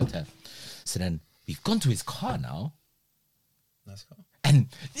 thank you, right there. So then we've gone to his car now. Nice car. And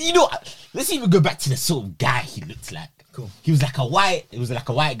you know, let's even go back to the sort of guy he looked like. Cool. He was like a white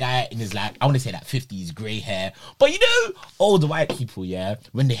guy in his like, I want to say like 50s grey hair. But you know, all the white people, yeah,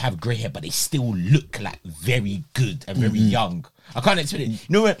 when they have grey hair, but they still look like very good and very young. I can't explain it. You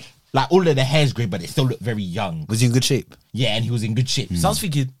know what? Like all of the hair's grey, but they still look very young. Was he in good shape? Yeah, and he was in good shape. So I was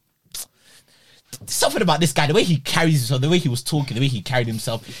thinking, something about this guy, the way he carries himself, the way he was talking, the way he carried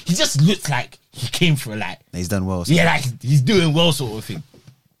himself, he just looked like he came for like... He's done well. So. Yeah, like he's doing well sort of thing.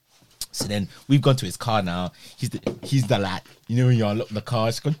 So then we've gone to his car now. He's the like, you know when you unlock the car,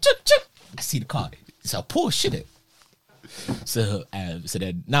 it's going, chuk, chuk. I see the car. It's a Porsche, isn't it? So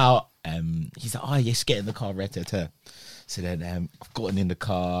then now he's like, oh yes, get in the car, right there. So then I've gotten in the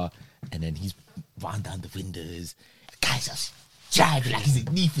car and then he's wound down the windows. The guy's just driving like he's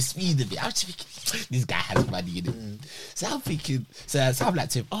in Need for Speed a bit. I'm just thinking, this guy has money in it. So I'm thinking, so I'm like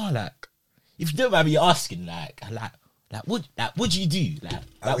to him, oh, like, if you don't mind me asking, like what do you do? Like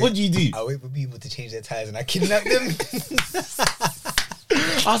what do you do? I wait for people to change their tires and I kidnap them.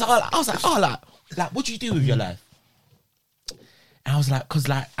 I was like, oh, like what do you do with your life? And I was like, cause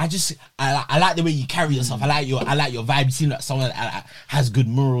like I like the way you carry yourself. I like your vibe. You seem like someone that has good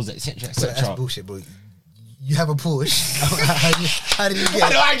morals, etc. etc. That's bullshit, bro. You have a Porsche. How did you get it? How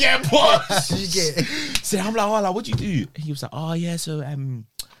do I get a Porsche? How did you get it? So I'm like, oh, like, what do you do? And he was like, oh yeah, so he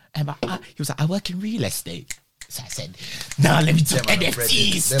was like, I work in real estate. So I said, nah, let me talk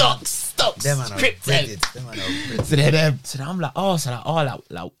NFT, stocks, crypto. So then I'm like,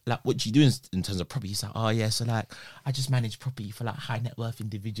 like, what do you do in terms of property? He's like, oh yeah, so like, I just manage property for like high net worth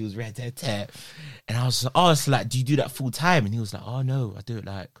individuals, And I was like, oh, so like, do you do that full time? And he was like, oh no, I do it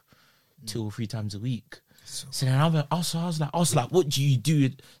like 2 or 3 times a week. So then I was like, what do you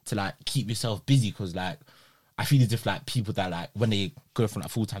do to like keep yourself busy? Because like, I feel as if like people that like when they go from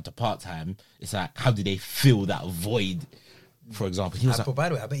like full time to part time, it's like how do they fill that void? For example, he was like, by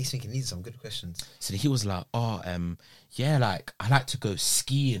the way, I bet he's thinking these are some good questions. So he was like, oh, yeah, like I like to go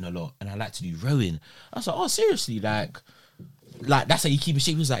skiing a lot and I like to do rowing. I was like, oh, seriously, like that's how you keep in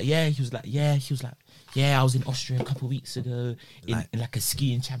shape. He was like, yeah. He was like, yeah, I was in Austria a couple of weeks ago in like a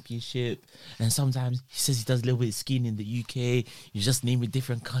skiing championship. And sometimes he says he does a little bit of skiing in the UK. You just name it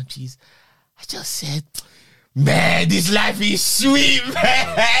different countries. I just said, man, this life is sweet,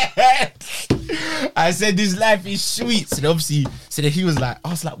 man. I said, this life is sweet. So then obviously, he was like, I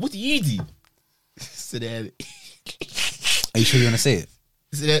was like, what do you do? So then... Are you sure you want to say it?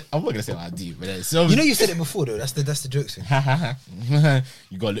 So then, I'm not going to say what I do. But then, so you know you said it before, though. That's the joke thing.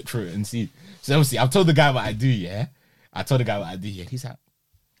 You got to look through it and see. So obviously, I've told the guy what I do, yeah? He's like,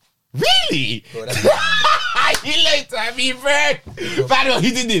 really? Bro, he looked at me, bro. Fadwa,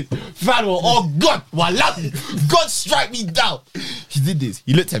 he did this. Fadwa, oh God, wallah, God strike me down. He did this.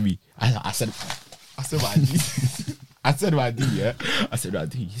 He looked at me. I said what I do. I said what I do, yeah? I said what I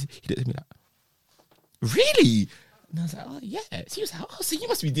do. He looked at me like, really? And I was like, oh yeah. He was like, oh, so you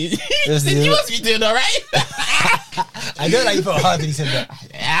must be doing all right. I don't like you felt hard when he said that.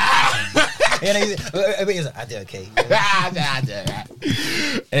 Yeah, I bet he was like, I do okay.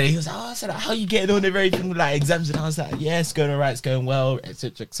 And he was like, oh, so like, how you getting on and everything with like exams? And I was like, yeah, it's going all right, it's going well,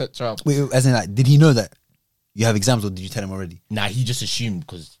 etc. etc. Wait, as in like, did he know that you have exams or did you tell him already? Nah, he just assumed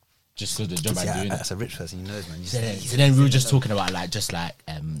because the job I'm doing. That's a rich person, he knows, man. So then we were just talking about like just like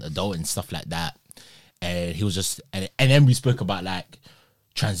adult and stuff like that. And he was just and then we spoke about like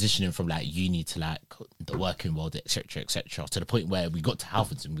transitioning from like uni to like the working world, etc. to the point where we got to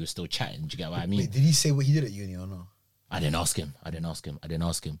Halfords and we were still chatting. Do you get what I mean? Wait, did he say what he did at uni or not? I didn't ask him.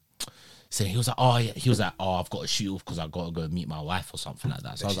 So he was like, oh yeah, I've got to shoot off because I got to go meet my wife or something like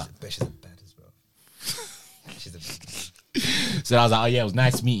that. So I was like, she's the baddest, bro. She's the baddest. So I was like, oh yeah, it was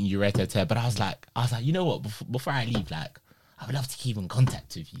nice meeting you, right there. But I was like, you know what? Before I leave, like, I would love to keep in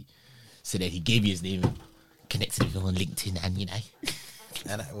contact with you. So then he gave me his name, connected with him on LinkedIn, and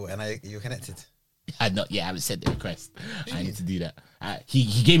you're connected. I haven't sent the request. I need to do that.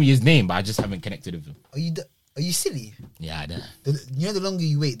 He gave me his name, but I just haven't connected with him. Are you silly? Yeah, I know. The longer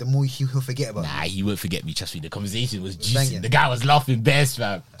you wait, the more he'll forget about Nah, he won't forget me. Trust me. The conversation was juicy. Banging. The guy was laughing best,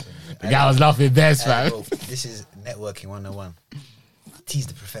 fam. Fam. This is networking 101. Tease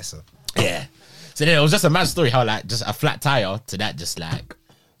the professor. Yeah. So then it was just a mad story how like just a flat tire to that just like.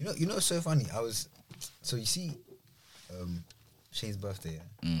 You know what's so funny? So you see, Shane's birthday.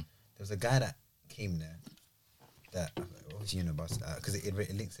 Yeah? There was a guy that came there. That obviously you know about because it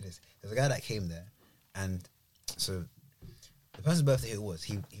links to this. There's a guy that came there, and so the person's birthday it was.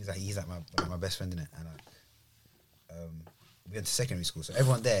 He's like my best friend in it, and we went to secondary school. So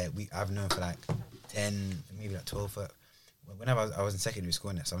everyone there I've known for like 10, maybe like 12. Whenever I was in secondary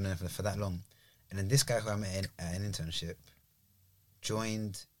school, so I've known for that long. And then this guy who I met at an internship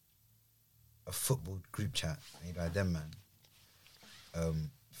joined a football group chat made by them man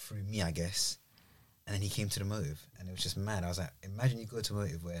through me, I guess. And then he came to the Motive, and it was just mad. I was like, imagine you go to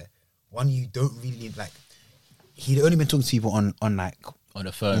Motive where one you don't really like. He'd only been talking to people on like on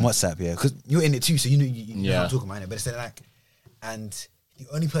the phone, on WhatsApp, yeah, because you're in it too, so you know what I'm talking about it. But instead like, and the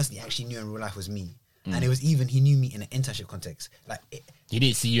only person he actually knew in real life was me. And it was even he knew me in an internship context. Like he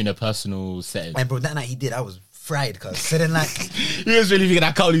didn't see you in a personal setting. And bro, that night he did. I was fried, cause so then like he was really thinking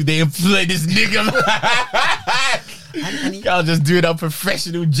I can't believe they employed this nigga. and he was just doing up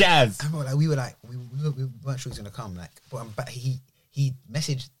professional jazz. And bro, like we weren't sure he was gonna come. Like, but he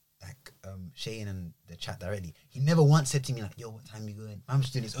messaged like Shane and the chat directly. He never once said to me like, "Yo, what time you going?" I'm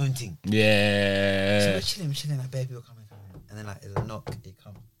just doing his own thing. Yeah. So we're chilling. Like, bare people coming, and then like there's a knock. He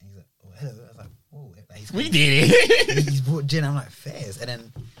come. And he's like, "Oh, hello." I was like, "Oh." Like, we did it. He's brought gin. I'm like, fairs. And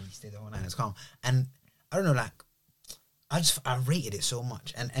then he stayed the whole night and it's calm. And I don't know, like, I rated it so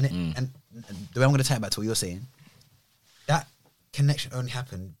much. And the way I'm going to tie it back to what you're saying, that connection only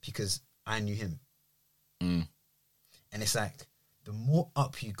happened because I knew him. And it's like, the more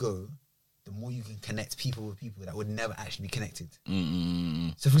up you go, the more you can connect people with people that would never actually be connected.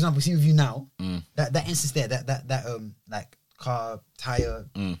 So for example, see with you now, that instance there, that like car tire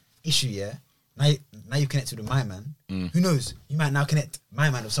issue, yeah. Now you've connected with my man. Who knows? You might now connect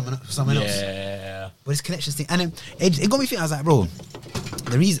my man with someone else. Yeah. But it's connections thing, and it got me thinking. I was like, bro,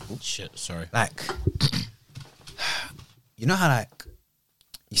 the reason. Shit. Sorry. Like, you know how like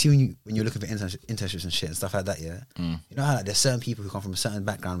you see when you're looking for internships and shit and stuff like that, yeah. You know how like there's certain people who come from a certain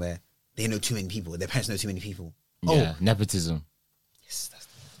background where they know too many people, their parents know too many people. Yeah. Nepotism. Yes, that's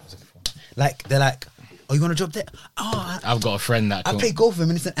what I was looking for. Like they're like, "Oh, you want a job there? Oh, I've got a friend that I play golf with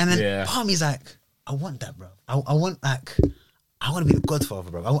him, and then part of me is like, I want that, bro. I want to be the godfather,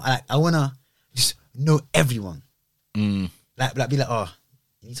 bro. I want to just know everyone. Like be like, oh,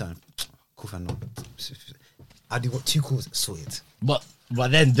 you need something? Cool, fan. No. I do what 2 calls sorted. But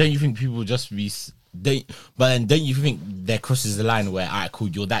then don't you think people just be? Don't you think there crosses the line where alright, cool,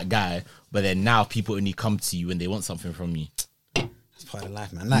 you're that guy, but then now people only come to you when they want something from you? Part of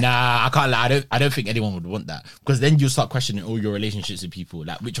life, man. Like, nah, I can't lie. I don't think anyone would want that, because then you start questioning all your relationships with people,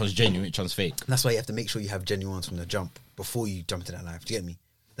 like which one's genuine, which one's fake. That's why you have to make sure you have genuine ones from the jump before you jump into that life. Do you get me?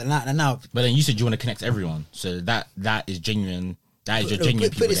 Then now. But then you said you want to connect everyone, so that is genuine. That is your genuine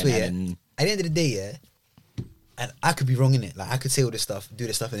people. Put it this way, yeah. At the end of the day, yeah, and I could be wrong in it. Like I could say all this stuff, do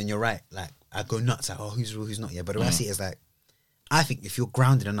this stuff, and then you're right. Like I go nuts. Like, oh, who's real, who's not? Yeah, but the way I see it is like, I think if you're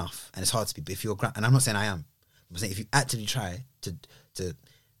grounded enough, and it's hard to be, but if you're and I'm not saying I am, I'm saying if you actively try to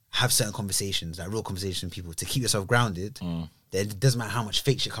have certain conversations, like real conversations with people, to keep yourself grounded, then it doesn't matter how much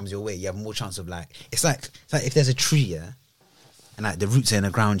fake shit comes your way, you have more chance of like it's like if there's a tree, yeah, and like the roots are in the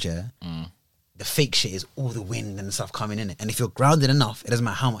ground, yeah, the fake shit is all the wind and stuff coming in it. And if you're grounded enough, it doesn't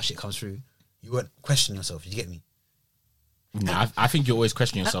matter how much shit comes through, you won't question yourself. You get me? Nah, I think you always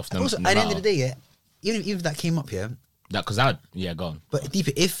question yourself. Also, at the end of the day, yeah, even if that came up here, that because go on. But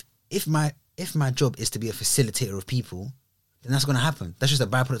deeper, if my job is to be a facilitator of people, then that's gonna happen. That's just a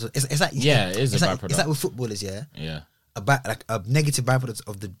byproduct. It's like it is a byproduct. It's like with footballers, yeah. Yeah. A negative byproduct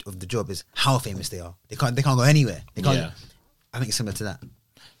of the job is how famous they are. They can't go anywhere. They can't. Yeah. I think it's similar to that.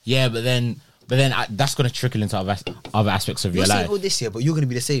 Yeah, but then that's gonna trickle into other aspects of your life. You're saying all this year, but you're gonna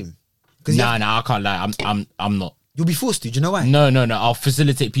be the same. Nah, I can't lie. I'm not. You'll be forced to. Do you know why? No. I'll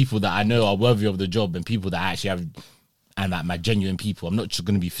facilitate people that I know are worthy of the job and people that I actually have. And like my genuine people, I'm not just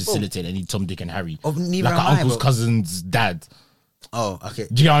going to be facilitating any Tom, Dick, and Harry. Like an uncle's cousin's dad. Oh, okay.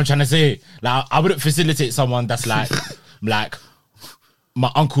 Do you know what I'm trying to say? Like I wouldn't facilitate someone that's like, like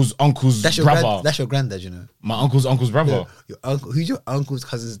my uncle's brother. That's your granddad, you know. My uncle's brother. Your uncle. Who's your uncle's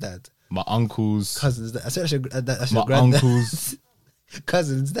cousin's dad? My uncle's cousins. That's your my granddad. uncle's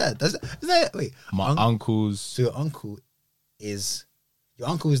Cousins. Is that wait? my uncle's. So your uncle is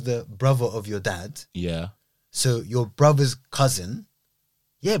the brother of your dad. Yeah. So your brother's cousin.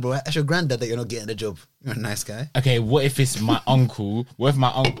 Yeah, bro. That's your granddad that you're not getting the job. You're a nice guy. Okay, what if it's my uncle? What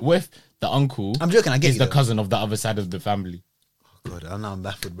if the uncle? I'm joking. I get is you, the though. cousin of the other side of the family. God, I'm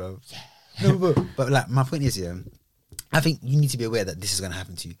baffled, bro. No, but like my point is, yeah, I think you need to be aware that this is gonna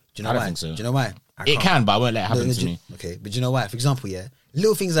happen to you. Do you know I don't why? think so. Do you know why? It can, but I won't let it happen No, to me. Okay, but do you know why? For example, yeah,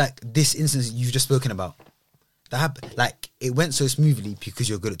 little things like this instance you've just spoken about, that happened, like it went so smoothly because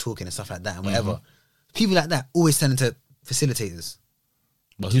you're good at talking and stuff like that and whatever. People like that always turn into facilitators.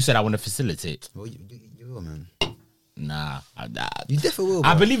 But who said I want to facilitate? Well, you will, man. Nah, You definitely will.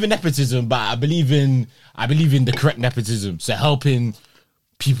 I Bro. believe in nepotism, but I believe in the correct nepotism. So helping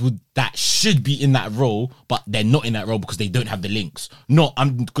people that should be in that role, but they're not in that role because they don't have the links. No,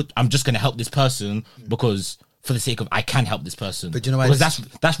 I'm just gonna help this person because for the sake of I can help this person. But you know why because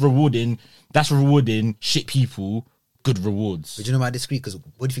that's rewarding. That's rewarding shit people good rewards. But you know why I disagree? Because what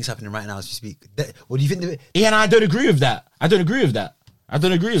do you think's happening right now as you speak? What do you think? Yeah, and I don't agree with that. I don't agree with that. Why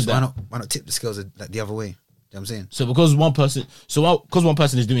not tip the scales like the other way? You know what I'm saying? So because one person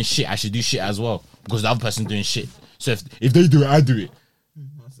is doing shit, I should do shit as well because the other person's doing shit. So if they do it, I do it.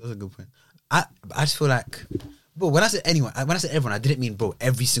 That's a good point. I just feel like, bro, when I said anyone, when I said everyone, I didn't mean, bro,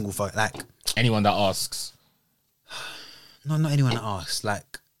 every single fuck. Like, Anyone that asks. no, not anyone that asks.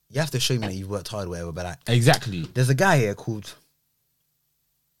 Like, you have to show me that you've worked hard or whatever. But like, Exactly. there's a guy here called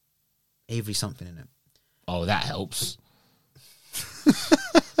Avery something in it. Oh, that helps.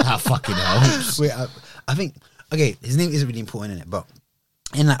 That fucking helps. Wait, I think, okay, his name isn't really important in it, but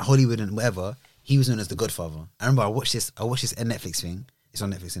in like Hollywood and whatever, he was known as the Godfather. I remember I watched this Netflix thing. It's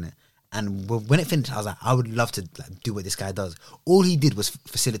on Netflix, innit? And when it finished, I was like, I would love to like, do what this guy does. All he did was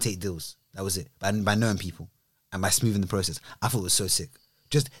facilitate deals. That was it. By knowing people and by smoothing the process. I thought it was so sick.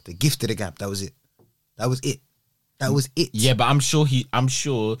 Just the gift of the gap. That was it. That was it. Yeah, but I'm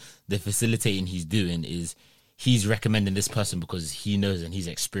sure the facilitating he's doing is he's recommending this person because he knows and he's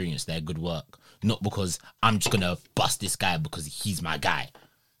experienced their good work, not because I'm just gonna bust this guy because he's my guy.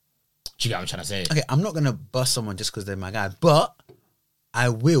 Do you get what I'm trying to say? Okay, I'm not gonna bust someone just because they're my guy, but I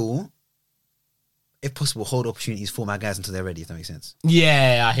will, if possible, hold opportunities for my guys until they're ready. If that makes sense.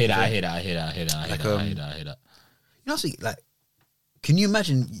 Yeah, I hear that. You know, so, like, can you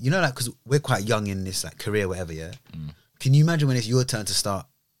imagine? You know, like, because we're quite young in this like career, whatever. Yeah. Can you imagine when it's your turn to start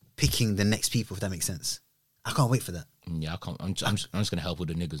picking the next people? If that makes sense. I can't wait for that. Yeah, I can't. I'm just gonna help with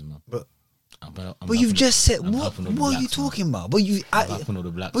the niggas, man. But But you've just said what are you talking about? But I'm helping all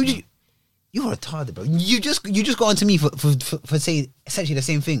the blacks. But you are retarded, bro. You just got onto me for saying essentially the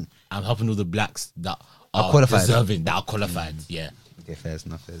same thing. I'm helping all the blacks that Are are qualified. deserving, that are qualified. Yeah. Okay, fair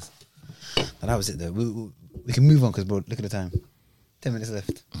enough. And that was it, though. We can move on because, bro, look at the time. 10 minutes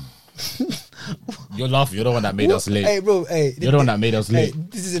left. You're laughing. You're the one that made us late. Hey, bro. Hey, You're the one that made us late.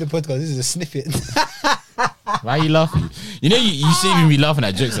 This isn't a podcast. This is a snippet. Why are you laughing? You know, you saving me laughing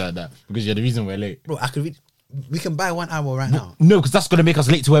at jokes like that because you're the reason we're late. Bro, we can buy 1 hour right now. No, because that's gonna make us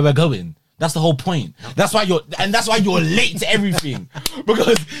late to where we're going. That's the whole point. That's why you're late to everything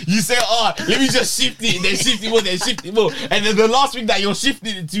because you say, "Oh, let me just shift it, then shift it more, and then the last thing that you're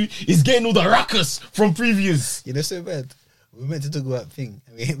shifting it to is getting all the ruckus from previous." You know, so bad. We were meant to talk about thing.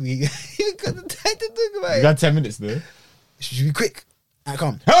 We got the time to talk about You it. got 10 minutes though. Should we be quick? Alright,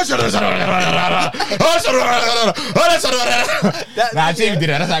 come. Nah, I think we did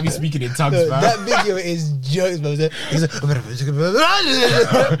that. That's how I be speaking in tongues, man. That video is jokes, bro. That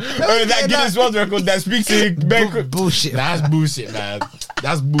Guinness World Record that speaks in bullshit. That's bullshit, man.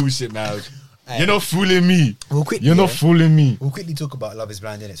 That's bullshit, man. You're not fooling me. quickly, You're not fooling me. We'll quickly talk about Love is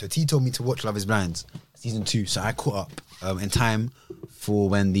Blind, innit? So T told me to watch Love is Blind season 2. So I caught up in time for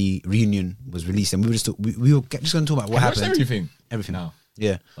when the reunion was released, and we were just going to talk about what happened. Everything now.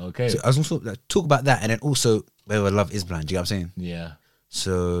 Yeah. Okay. So I was also talk about that, and then also whether Love is Blind. Do you know what I'm saying? Yeah.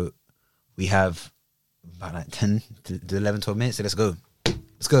 So we have about like 10 to 11, 12 minutes. So let's go.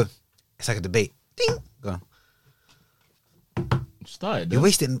 It's like a debate. Ding. Go on. Started. You're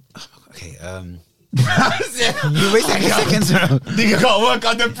wasting. Oh my God. Okay. You're wasting seconds. Nigga can't work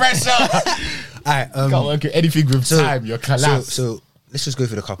under pressure. Alright. Can't work at anything with time. You're collapsed. So let's just go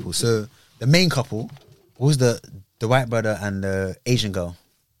through the couple. So the main couple was the white brother and the Asian girl.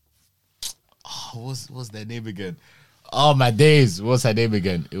 Oh, what's their name again? Oh my days. What's her name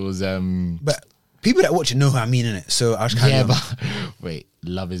again? It was But people that watch it know who I mean, innit? So I was kind of but wait,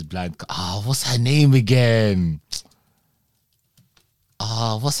 Love is Blind. Oh, what's her name again?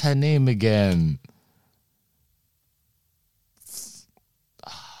 Oh, what's her name again?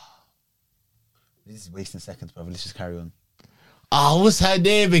 This is wasting seconds, brother. Let's just carry on. Oh, what's her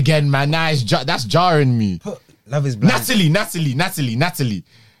name again, man? Nice. That's jarring me. Love is blind.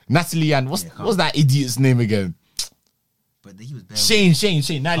 Natalie, and what's that idiot's name again? But he was there.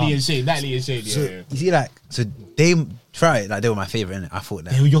 Shane. Natalie and Shane. So, Yeah. you see, like, so they try it. Like, they were my favorite, innit? I thought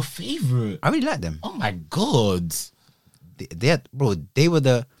that. They were your favorite. I really liked them. Oh my god. They had, bro. They were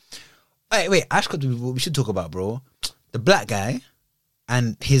the. Wait. Ashcott, what we should talk about, bro. The black guy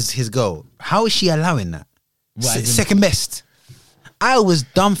and his girl. How is she allowing that? Second best. I was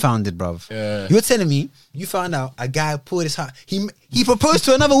dumbfounded, bruv. You're telling me you found out a guy pulled his heart. He proposed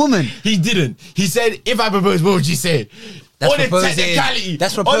to another woman. He didn't. He said, "If I propose, what would you say?" That's on the proposing. technicality.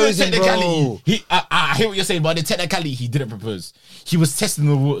 That's proposing, on the technicality. bro. I hear what you're saying, but on the technicality, he didn't propose. He was testing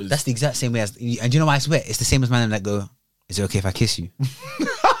the waters. That's the exact same way as. And do you know why I swear? It's the same as man that go, "Is it okay if I kiss you?"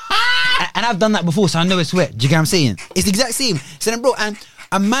 And I've done that before, so I know it's wet. Do you get what I'm saying? It's the exact same. So then, bro, and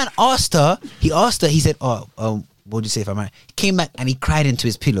a man asked her. He said, "Oh, what would you say if I'm right?" He came back and he cried into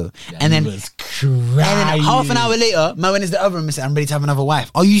his pillow. And then half an hour later, man went into the other room and said, "I'm ready to have another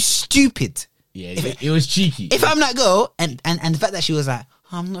wife." Are you stupid? Yeah, it was cheeky. If I'm that girl, and the fact that she was like,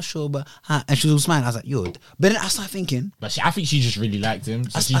 "I'm not sure, but," and she was all smiling, I was like, "Yo." But then I started thinking. But I think she just really liked him,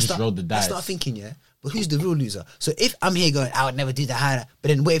 so she just rolled the dice. I started thinking, yeah, but who's the real loser? So if I'm here going, I would never do that, but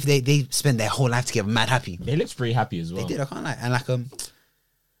then what if they spend their whole life together, mad happy? They looked pretty happy as well. They did, I can't lie. And like,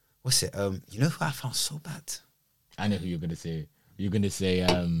 what's it? You know who I found so bad? I know who you're gonna say. You're gonna say,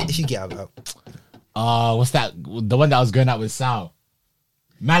 If you get out. what's that? The one that was going out with Sal,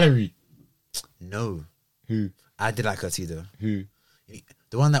 Mallory. No. Who? I did like her too, though. Who?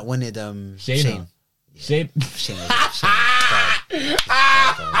 The one that wanted Shane. Shane. Shane. Do you know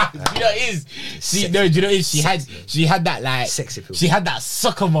what it is? Do you know what it is? She had that like Sex appeal. She had that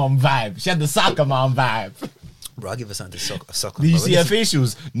soccer mom vibe. She had the soccer mom vibe. Bro, I'll give her something to suck on. Did you see her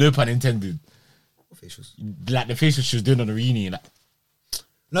facials? No pun intended. What facials? Like the facials she was doing on the reunion. Like,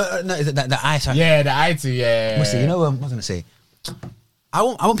 No, is it the eye side? yeah, the eye too. Yeah. What's it? You know what I was gonna say? I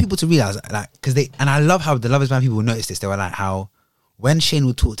want people to realize, like, because and I love how the Love Is Blind people noticed this. They were like, how when Shane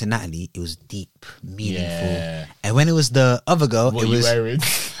would talk to Natalie, it was deep, meaningful, and when it was the other girl, What it you was. wearing?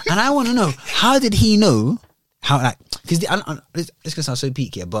 And I want to know, how did he know how, like, because this gonna sound so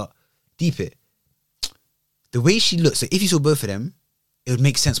peak here, but deep it. The way she looked, so if you saw both of them, it would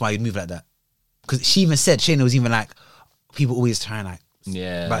make sense why you'd move like that. Because she even said, Shane was even like, people always trying like.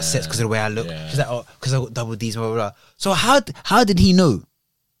 Yeah. About sex because of the way I look. Yeah. She's like, oh, because I got double D's, blah, blah, blah. So how did he know? Do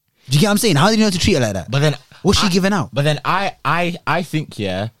you get what I'm saying? How did he know to treat her like that? But then what's she giving out? But then I think,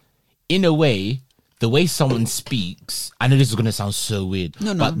 yeah, in a way, the way someone speaks, I know this is gonna sound so weird.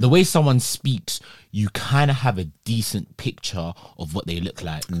 No. But the way someone speaks, you kind of have a decent picture of what they look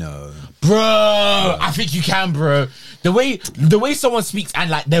like. No. Bro, I think you can, bro. The way someone speaks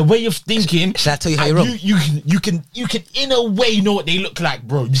and like their way of thinking. Should I tell you how you're wrong? You can in a way know what they look like,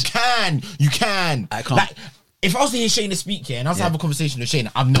 bro. You can. I can't. Like, if I was to hear Shayna speak here and I was to have a conversation with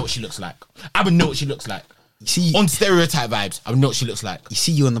Shayna, I would know what she looks like. I would know what she looks like. You see, On stereotype vibes, I would know what she looks like. you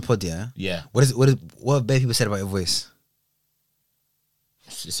see you on the pod, yeah? Yeah. What have bare people said about your voice?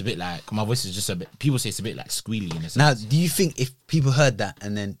 It's a bit like, my voice is just a bit, people say it's a bit like squealy in a sense. Now, do you think if people heard that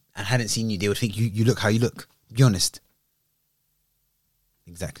and hadn't seen you, they would think you look how you look? Be honest.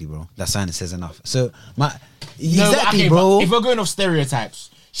 Exactly, bro. That sign says enough. So exactly, bro. But if we're going off stereotypes,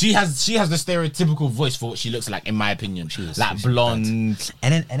 she has the stereotypical voice for what she looks like, in my opinion. She was like blonde.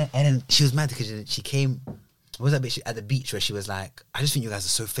 And then she was mad because she came. What was that bitch at the beach where she was like, "I just think you guys are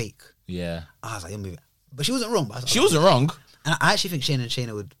so fake." Yeah. I was like, "You're moving," but she wasn't wrong. But I was like, She wasn't wrong. And I actually think Shane and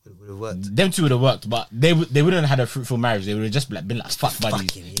Shayna would have worked. Them two would have worked, but they wouldn't have had a fruitful marriage. They would have just been like fuck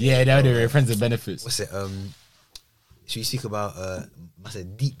buddies. Fucking Yeah, they would have been friends with benefits. What's it? Should we speak about I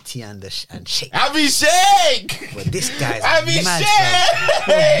said Deep T and Shake? Abhishek! But this guy's Abhishek! mad.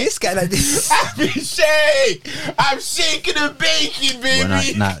 Bro, this guy like this. Abhishek! I'm shaking and baking, baby.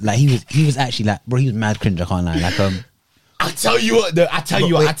 Well, like he was actually like, bro, he was mad cringe. I can't lie. Like I tell you what. I tell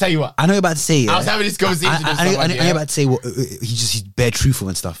you what. I know you're about to say. I was having this conversation. I know you're about to say what he's bare truthful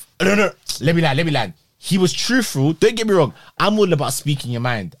and stuff. No. Let me land. He was truthful. Don't get me wrong. I'm all about speaking your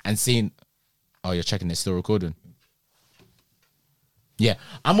mind and saying, "Oh, you're checking. It's still recording." Yeah,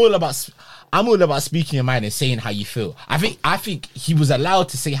 I'm all about speaking your mind and saying how you feel. I think he was allowed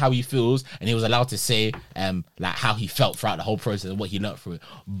to say how he feels, and he was allowed to say like how he felt throughout the whole process and what he learned through it.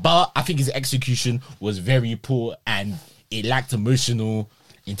 But I think his execution was very poor and it lacked emotional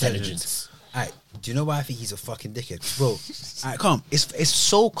intelligence. Alright, do you know why I think he's a fucking dickhead, bro? Alright, calm. It's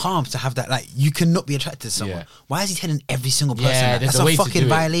so calm to have that. Like, you cannot be attracted to someone. Yeah. Why is he telling every single person? Yeah, that? there's That's a way a to fucking do it.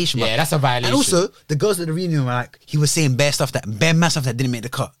 violation. Yeah, bro. that's a violation. And also, the girls at the reunion were like, he was saying bare stuff mass stuff that didn't make the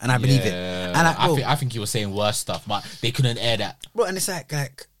cut, and I believe it. And like, bro, I think he was saying worse stuff, but they couldn't air that. bro, and it's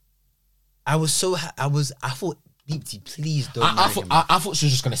like I was so I thought, Deepti, please don't. I marry thought him. I thought she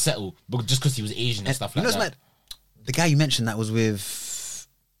was just gonna settle, but just because he was Asian and stuff You like know what's that. mad? The guy you mentioned that was with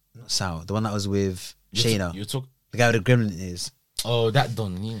not Sal, the one that was with Shayna, You talk. the guy with the gremlin ears. Oh, that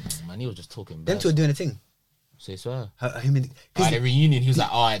Don. He was just talking. Them two are doing a thing. Say swear. Him and, At the reunion, he was like,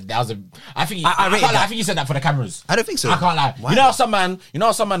 "Oh, that was a." I think. I rated can't lie, that. I think he said that for the cameras. I don't think so. I can't lie. Why? You know how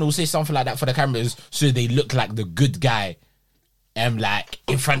some man will say something like that for the cameras, so they look like the good guy, like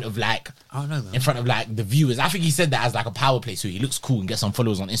in front of I don't know, man. in front of like the viewers. I think he said that as like a power play, so he looks cool and gets some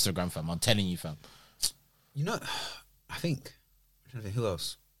followers on Instagram, fam. I'm telling you, fam. You know, I think. I'm trying to think who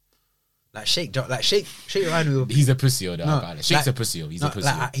else? Like Shake reminded me of. He's a pussy, or No, Shake's like- a pussy. He's a pussy.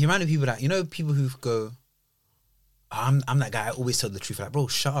 Like, he reminded me of people that, you know, people who go, I'm that guy, I always tell the truth. Like, bro,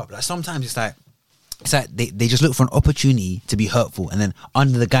 shut up. Like, sometimes it's like they just look for an opportunity to be hurtful, and then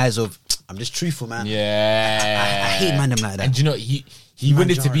under the guise of, I'm just truthful, man. Yeah, I hate man them like that. And you know, he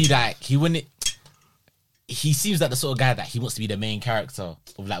wanted to be Manjaro. like he seems like the sort of guy that he wants to be the main character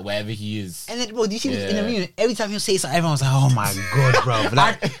of like wherever he is. And then, bro, do you see this in Yeah. the reunion? Every time he'll say something, everyone was like, "Oh my god, bro!"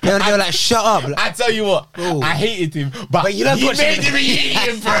 Like, they were like, "Shut up!" Like, I tell you what, Bro. I hated him, but you don't he watch made it. the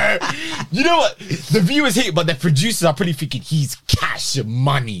reunion, bro. You know what? The viewers hate, but the producers are probably thinking he's cash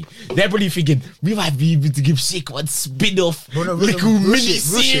money. They're probably thinking we might be able to give Shake one spin-off, Bro, no, little rush mini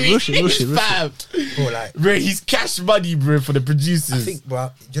it, rush it, rush it, rush series, it, rush fam. Bro, like, Bro, he's cash money, bro, for the producers. I think,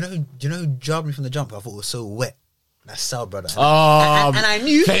 bro, do you know who jarred me from the jump? I thought was so wet. That's Sal, brother. Oh, and I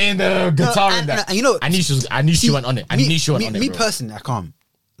knew playing the guitar in that. and you know, I knew she went on it. I knew she went on it. Me bro. personally, I can't.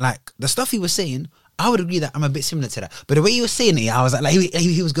 Like the stuff he was saying, I would agree that I'm a bit similar to that. But the way he was saying it, I was like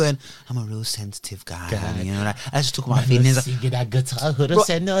he was going, "I'm a real sensitive guy." You know, like I just talk about feelings. Singing that guitar, bro,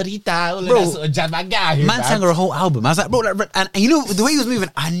 senorita, all of Bro, that sort of jazz, my guy. Man sang her a whole album. I was like, bro, and you know the way he was moving,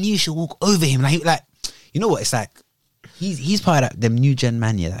 I knew she'd walk over him. Like, you know what? It's like he's part of that them new gen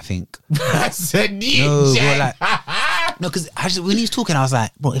man, yeah. I think. That's a new No, gen. bro, like, no, because when he was talking, I was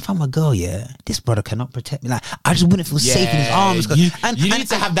like, bro, if I'm a girl, yeah, this brother cannot protect me. Like, I just wouldn't feel safe in his arms. You need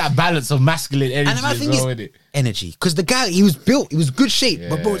to have that balance of masculine energy And my as thing well, is innit? energy, because the guy, he was built, he was good shape,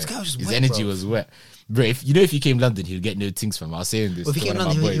 but bro, this guy was just his wet, energy bro. was wet. Bro, if he came London, he'd get no things from. I was saying this. Well, if he to came one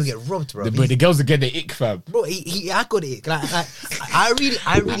of London, my he would boys. get robbed, bro. The girls would get the ick, fam. Bro, I got it. Like,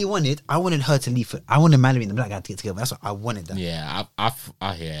 I really wanted her to leave. I wanted Mallory and the black guy to get together. That's what I wanted. That Yeah,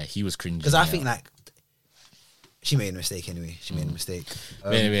 yeah, he was cringy. because I think like she made a mistake anyway. She made a mistake.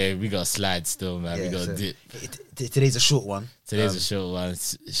 Anyway, we got slides still, man. We got so dip. Today's a short one. Today's a short one.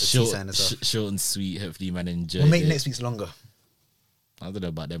 sign us off. Short and sweet. Hopefully, man, enjoy. We'll make next week's longer. I don't know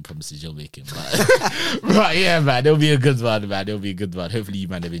about them promises you're making, but right, yeah, man, there'll be a good one, man. There'll be a good one. Hopefully, you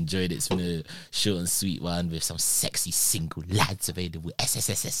might have enjoyed it. It's been a short and sweet one with some sexy single lads available.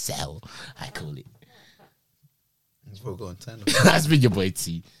 SSSSL, I call it. Bro, go on, turn That's been your boy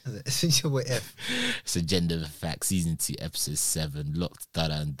T. It's your boy F. It's Agenda of Fact, Season 2, Episode 7. Locked,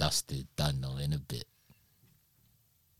 done, and dusted. Done now in a bit.